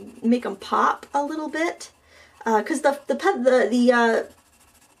there to make them pop a little bit, because the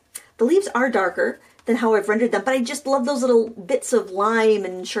leaves are darker than how I've rendered them. But I just love those little bits of lime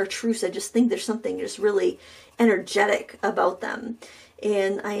and chartreuse. I just think there's something just really energetic about them.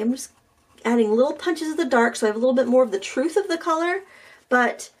 And I am just adding little punches of the dark so I have a little bit more of the truth of the color,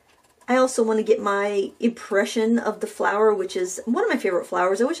 but I also want to get my impression of the flower, which is one of my favorite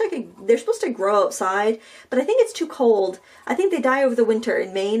flowers. I wish I could, they're supposed to grow outside, but I think it's too cold. I think they die over the winter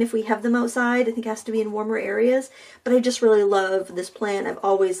in Maine if we have them outside. I think it has to be in warmer areas, but I just really love this plant. I've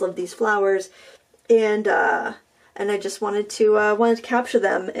always loved these flowers, and I just wanted to capture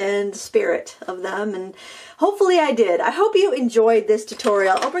them and the spirit of them, and hopefully I did. I hope you enjoyed this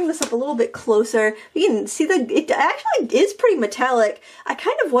tutorial. I'll bring this up a little bit closer. You can see that it actually is pretty metallic. I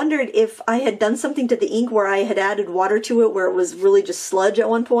kind of wondered if I had done something to the ink where I had added water to it, where it was really just sludge at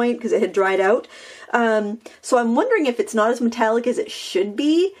one point because it had dried out. So I'm wondering if it's not as metallic as it should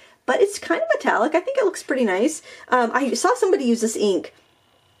be, but it's kind of metallic. I think it looks pretty nice. I saw somebody use this ink.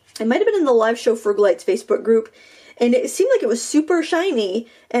 It might have been in the Live Show Frugalites Facebook group, and it seemed like it was super shiny,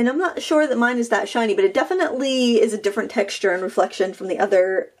 and I'm not sure that mine is that shiny, but it definitely is a different texture and reflection from the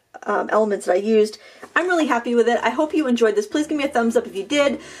other elements that I used. I'm really happy with it. I hope you enjoyed this. Please give me a thumbs up if you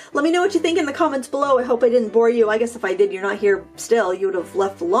did. Let me know what you think in the comments below. I hope I didn't bore you. I guess if I did, you're not here still. You would have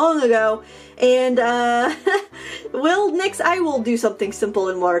left long ago. And well, next I will do something simple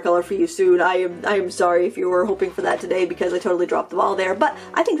in watercolor for you soon. I am sorry if you were hoping for that today because I totally dropped the ball there, but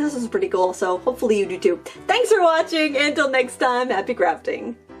I think this is pretty cool, so hopefully you do too. Thanks for watching. Until next time, happy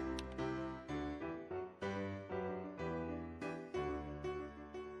crafting.